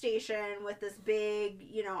police station with this big,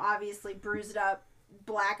 you know, obviously bruised up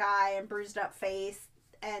black eye and bruised up face,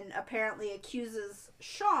 and apparently accuses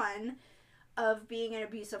Sean of being an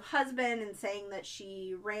abusive husband and saying that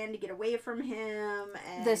she ran to get away from him.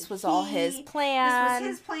 And this was all his plan. This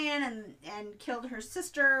was his plan, and killed her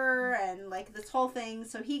sister, and, like, this whole thing.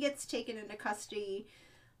 So he gets taken into custody.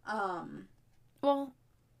 Well,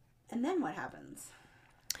 and then what happens?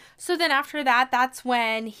 So then after that, that's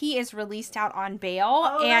when he is released out on bail.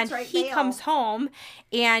 Oh, and that's right, he comes home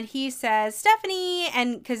and he says, Stephanie,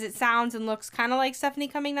 and because it sounds and looks kind of like Stephanie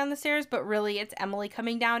coming down the stairs, but really it's Emily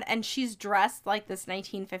coming down, and she's dressed like this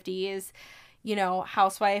 1950s, you know,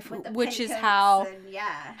 housewife, which is how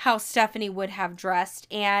Stephanie would have dressed.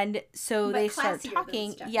 And so they start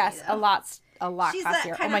talking. Yes, though. a lot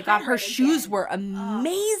classier. Oh my God, her shoes were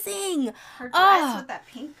amazing. Her dress with that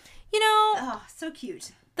pink. You know. Oh, so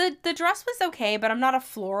cute. The dress was okay, but I'm not a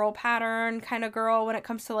floral pattern kind of girl when it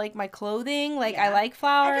comes to, like, my clothing. Like, I like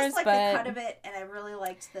flowers, I just like but the cut of it, and I really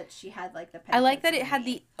liked that she had, like, the I like that it had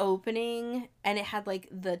the opening, and it had, like,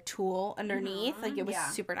 the tulle underneath. Mm-hmm. Like, it was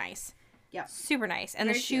super nice. Yep. Super nice. And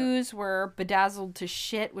the shoes were bedazzled to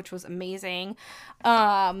shit, which was amazing.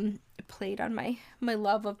 Played on my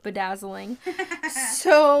love of bedazzling.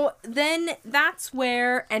 So then that's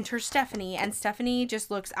where enters Stephanie. And Stephanie just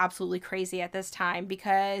looks absolutely crazy at this time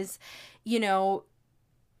because, you know,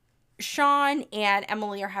 Sean and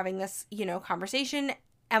Emily are having this, you know, conversation.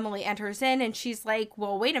 Emily enters in and she's like,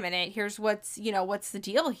 well, wait a minute. Here's what's the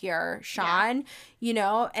deal here, Sean, you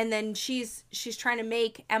know, and then she's trying to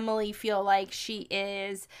make Emily feel like she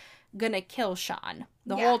is gonna kill Sean.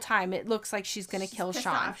 The whole time it looks like she's gonna kill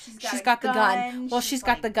Sean. She's got the gun. Well, she's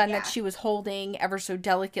got the gun that she was holding ever so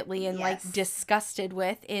delicately and like disgusted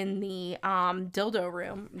with in the dildo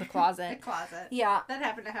room, the closet. The closet. Yeah. That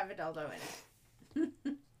happened to have a dildo in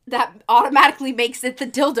it. That automatically makes it the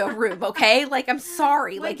dildo room, okay? Like, I'm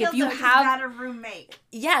sorry. Like, if you have not a roommate.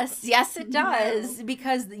 Yes, it does. No.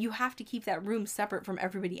 Because you have to keep that room separate from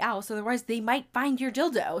everybody else. Otherwise, they might find your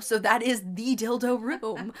dildo. So that is the dildo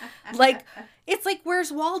room. Like, it's like,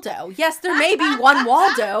 where's Waldo? Yes, there may be one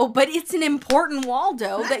Waldo, but it's an important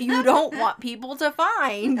Waldo that you don't want people to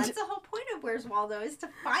find. That's the whole point of Where's Waldo, is to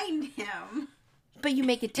find him. But you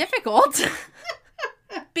make it difficult.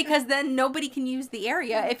 Because then nobody can use the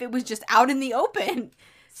area if it was just out in the open.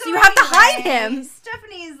 So you have to hide him.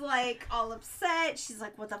 Stephanie's like all upset. She's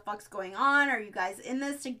like, what the fuck's going on? Are you guys in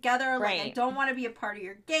this together? Like, I don't want to be a part of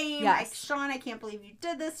your game. Yes. Like, Sean, I can't believe you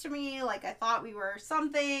did this to me. Like, I thought we were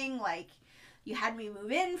something. Like, you had me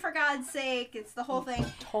move in, for God's sake. It's the whole thing.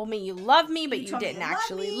 You told me you love me, but you didn't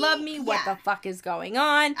actually love me. Yeah. What the fuck is going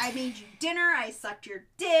on? I made you dinner. I sucked your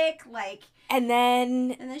dick. Like... And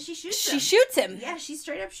then she shoots him. She shoots him. Yeah, she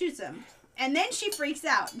straight up shoots him. And then she freaks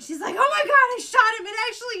out. And she's like, oh my God, I shot him. I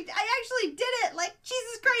actually did it. Like,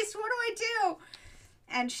 Jesus Christ, what do I do?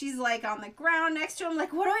 And she's like on the ground next to him.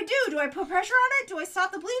 Like, what do I do? Do I put pressure on it? Do I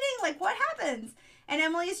stop the bleeding? Like, what happens? And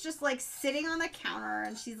Emily's just like sitting on the counter.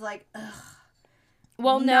 And she's like, ugh.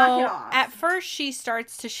 Well, no. At first, she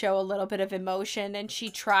starts to show a little bit of emotion. And she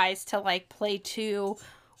tries to like play to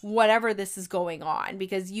whatever this is going on.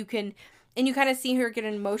 Because you can... And you kind of see her get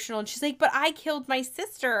emotional. And she's like, but I killed my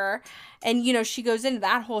sister. And, you know, she goes into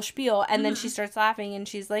that whole spiel. And then she starts laughing. And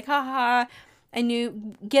she's like, haha. And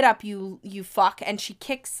you get up, you fuck. And she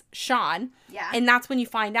kicks Sean. Yeah. And that's when you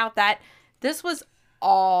find out that this was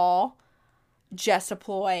all just a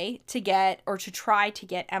ploy to get, or to try to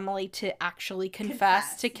get Emily to actually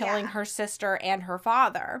confess to killing her sister and her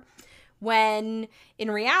father. When,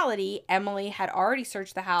 in reality, Emily had already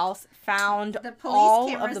searched the house, found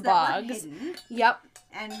all of the bugs. Hidden, yep.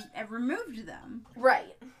 And removed them.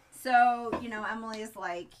 Right. So, Emily's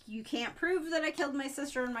like, you can't prove that I killed my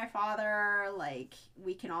sister and my father. Like,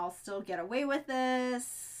 we can all still get away with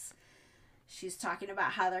this. She's talking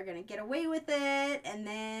about how they're going to get away with it. And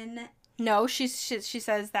then... No, she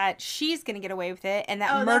says that she's going to get away with it. And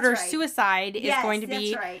that murder-suicide is going to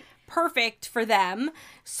be perfect for them.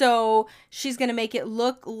 So she's going to make it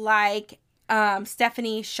look like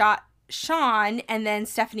Stephanie shot Sean, and then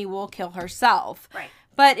Stephanie will kill herself. Right.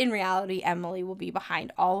 But in reality, Emily will be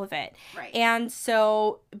behind all of it. Right. And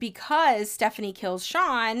so because Stephanie kills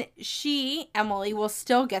Sean, Emily, will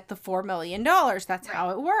still get the $4 million. That's how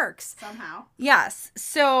it works. Somehow. Yes.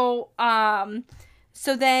 So,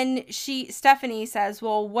 so then Stephanie says,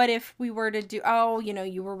 well, what if we were to do,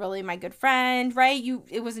 you were really my good friend, right?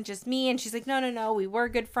 It wasn't just me. And she's like, no, we were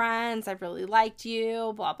good friends. I really liked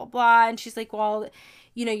you, blah, blah, blah. And she's like, well,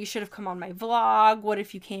 you should have come on my vlog. What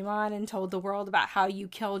if you came on and told the world about how you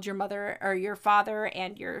killed your mother or your father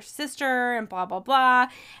and your sister and blah, blah, blah.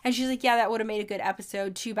 And she's like, yeah, that would have made a good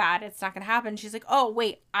episode. Too bad it's not going to happen. She's like, oh,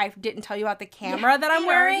 wait, I didn't tell you about the camera that I'm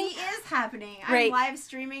wearing. It already is happening. Right. I'm live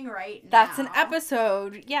streaming right now. That's an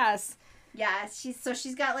episode. Yes. Yeah,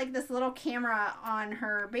 she's got like this little camera on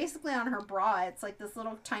her, basically on her bra. It's like this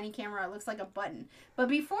little tiny camera. It looks like a button. But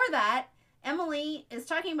before that, Emily is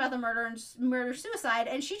talking about the murder-suicide,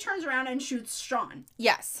 and she turns around and shoots Sean.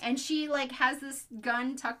 Yes. And she, like, has this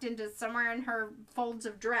gun tucked into somewhere in her folds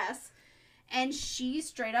of dress, and she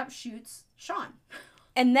straight up shoots Sean.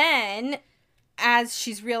 And then, as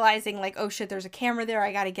she's realizing, like, oh shit, there's a camera there,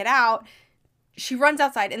 I gotta get out, she runs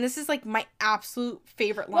outside, and this is, like, my absolute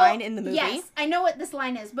favorite line in the movie. Yes, I know what this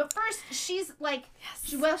line is, but first, she's, like,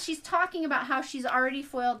 she's talking about how she's already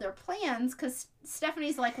foiled their plans, because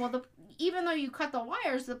Stephanie's like, well, even though you cut the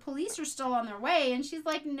wires, the police are still on their way. And she's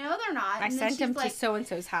like, no, they're not. I sent them to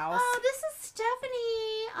so-and-so's house. Oh, this is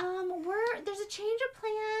Stephanie. There's a change of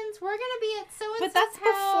plans. We're going to be at so-and-so's But that's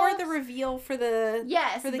house. before the reveal for the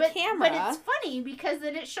camera. But it's funny because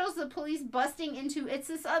then it shows the police busting into, it's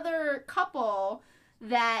this other couple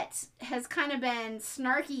that has kind of been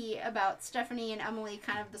snarky about Stephanie and Emily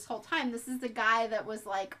kind of this whole time. This is the guy that was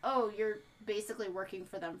like, oh, you're basically working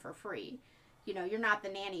for them for free. You're not the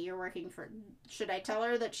nanny. You're working for... Should I tell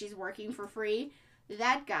her that she's working for free?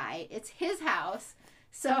 That guy. It's his house.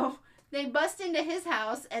 So they bust into his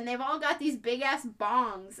house, and they've all got these big-ass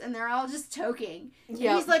bongs, and they're all just toking. Yep.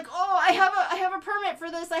 And he's like, oh, I have a permit for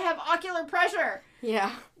this. I have ocular pressure.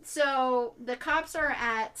 Yeah. So the cops are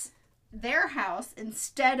at their house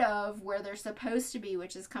instead of where they're supposed to be,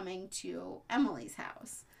 which is coming to Emily's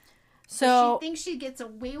house. So she thinks she gets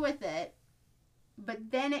away with it.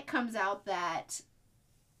 But then it comes out that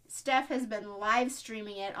Steph has been live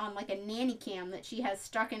streaming it on like a nanny cam that she has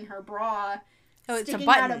stuck in her bra, sticking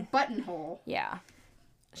out a buttonhole. Yeah.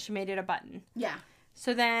 She made it a button. Yeah.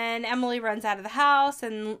 So then Emily runs out of the house,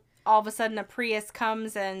 and all of a sudden a Prius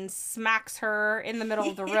comes and smacks her in the middle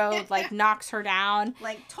of the road, like knocks her down.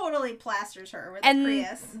 Like totally plasters her with a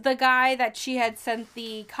Prius. And the guy that she had sent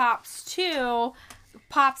the cops to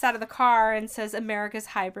pops out of the car and says, America's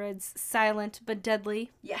hybrids, silent but deadly.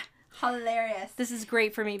 Yeah. Hilarious. This is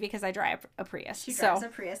great for me because I drive a Prius. She drives a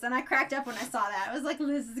Prius. And I cracked up when I saw that. I was like,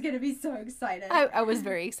 Liz is going to be so excited. I was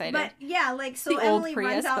very excited. But yeah, like, so Emily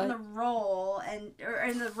runs out in the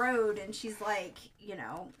in the road, and she's like,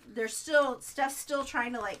 Steph's still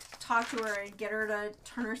trying to, like, talk to her and get her to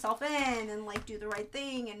turn herself in and, like, do the right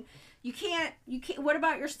thing. And you can't, what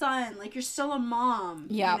about your son? Like, you're still a mom,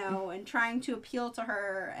 and trying to appeal to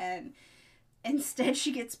her, and instead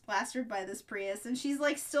she gets plastered by this Prius, and she's,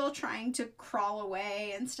 like, still trying to crawl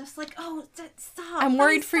away, and stuff's like, oh, stop. I'm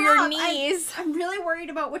worried for your knees. I'm really worried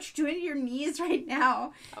about what you're doing to your knees right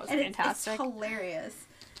now. That was fantastic. It's hilarious.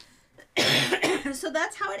 So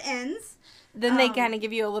that's how it ends. Then they kind of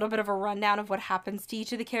give you a little bit of a rundown of what happens to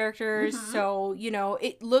each of the characters. Mm-hmm. So,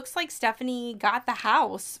 it looks like Stephanie got the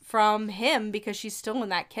house from him because she's still in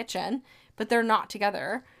that kitchen, but they're not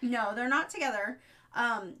together. No, they're not together.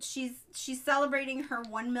 She's celebrating her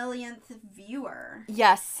 1 millionth viewer.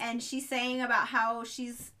 Yes. And she's saying about how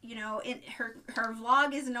she's, in her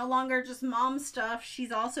vlog is no longer just mom stuff.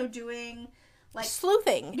 She's also doing, like,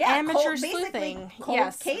 sleuthing. Yeah, amateur sleuthing.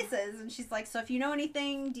 Cold cases. And she's like, so if you know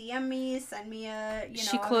anything, DM me, send me an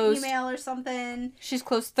email or something. She's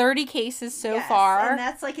closed 30 cases so far. And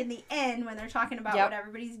that's, like, in the end when they're talking about what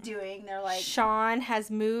everybody's doing. They're like, Sean has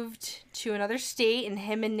moved to another state, and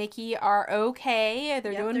him and Nikki are okay.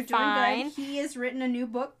 They're doing fine. Doing good. He has written a new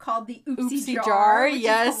book called The Oopsie Jar, which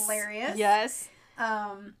is hilarious. Yes.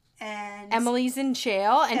 And Emily's in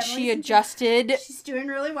jail, and she adjusted. She's doing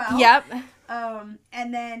really well. Yep. And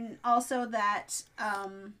then also that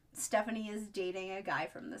Stephanie is dating a guy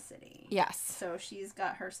from the city. Yes. So she's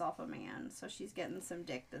got herself a man. So she's getting some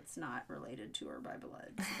dick that's not related to her by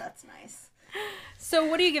blood. So that's nice. So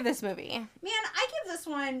what do you give this movie? Man, I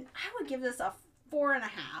would give this a 4.5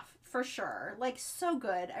 for sure. Like, so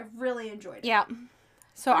good. I really enjoyed it. Yeah.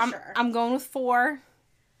 So I'm going with 4.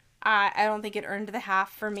 I don't think it earned the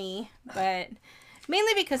half for me, but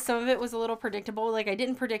mainly because some of it was a little predictable. Like, I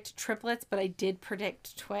didn't predict triplets, but I did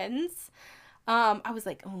predict twins. I was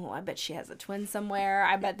like, oh, I bet she has a twin somewhere.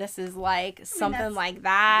 I bet this is like something like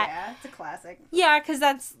that. Yeah, it's a classic. Yeah, because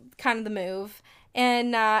that's kind of the move.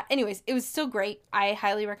 And anyways, it was still great. I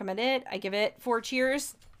highly recommend it. I give it 4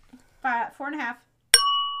 cheers. 4.5.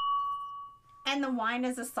 And the wine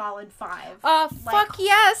is a solid 5. Fuck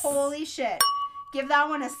yes. Holy shit. Give that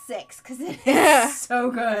one a 6 because it is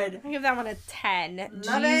so good. I give that one a 10.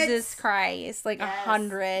 Love Jesus it. Christ. Like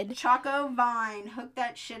 100. Choco Vine. Hook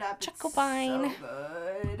that shit up. Choco Vine. So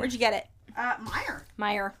good. Where'd you get it?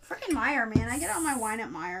 Meyer. Freaking Meyer, man. I get all my wine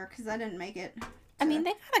at Meyer because I didn't make it. I mean,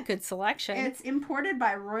 they got a good selection. It's imported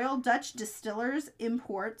by Royal Dutch Distillers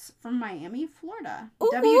Imports from Miami, Florida.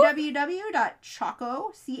 Ooh.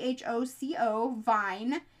 www.choco,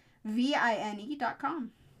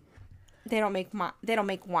 vine.com. They don't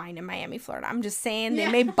make wine in Miami, Florida. I'm just saying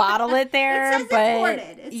they may bottle it there, it says but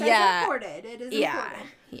imported. It says imported. It is imported.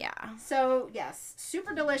 Yeah. So yes,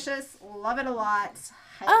 super delicious. Love it a lot.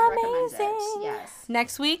 Highly recommend it. Yes.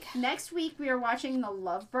 Next week we are watching The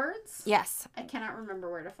Lovebirds. Yes. I cannot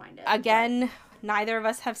remember where to find it. Again, neither of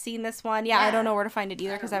us have seen this one. Yeah, I don't know where to find it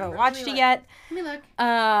either because I haven't watched it yet. Let me look.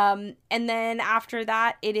 And then after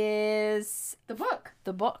that, it is the book.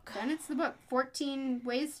 Then it's the book. 14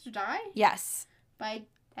 Ways to Die. Yes. By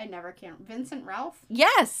Vincent Ralph.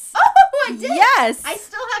 Yes. Oh, I did. Yes. I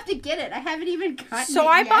still have to get it. I haven't even gotten it. So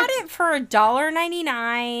I bought it for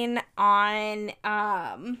 $1.99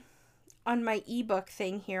 on my ebook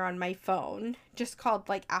thing here on my phone, just called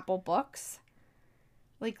like Apple Books.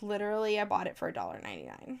 Like literally, I bought it for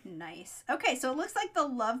 $1.99. Nice. Okay, so it looks like The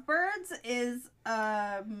Lovebirds is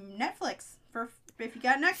Netflix. For if you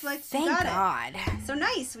got Netflix, Thank you got God. it. So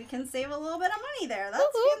nice. We can save a little bit of money there.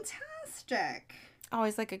 That's fantastic.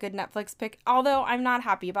 Always like a good Netflix pick. Although I'm not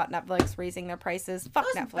happy about Netflix raising their prices. Fuck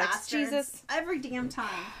Those Netflix. bastards. Jesus. Every damn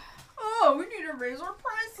time. Oh, we need to raise our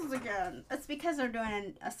prices again. It's because they're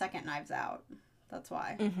doing a second Knives Out. That's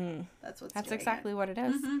why. Mm-hmm. That's exactly what it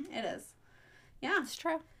is. Mm-hmm. It is. Yeah. It's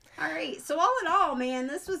true. All right. So all in all, man,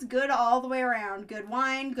 this was good all the way around. Good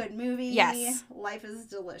wine, good movie. Yes. Life is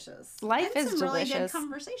delicious. Life is some delicious. Really good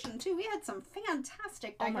conversation too. We had some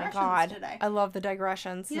fantastic digressions today. I love the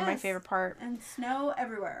digressions. They're my favorite part. And snow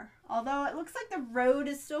everywhere. Although it looks like the road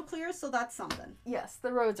is still clear, so that's something. Yes,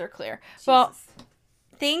 the roads are clear. Jesus. Well,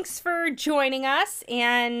 thanks for joining us,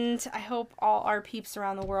 and I hope all our peeps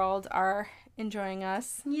around the world are enjoying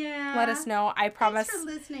us. Yeah. Let us know. I promise. Thanks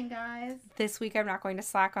for listening, guys. This week I'm not going to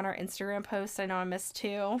slack on our Instagram posts. I know I missed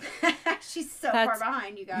 2. She's so far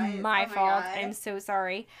behind, you guys. My fault. I'm so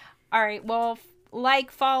sorry. All right. Well,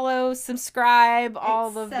 like, follow, subscribe,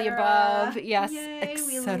 all of the above. Yes.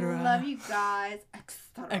 Etc. We love you guys.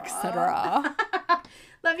 Etc.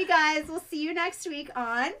 Love you guys. We'll see you next week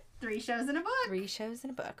on 3 Shows in a Book. 3 Shows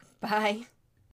in a Book. Bye.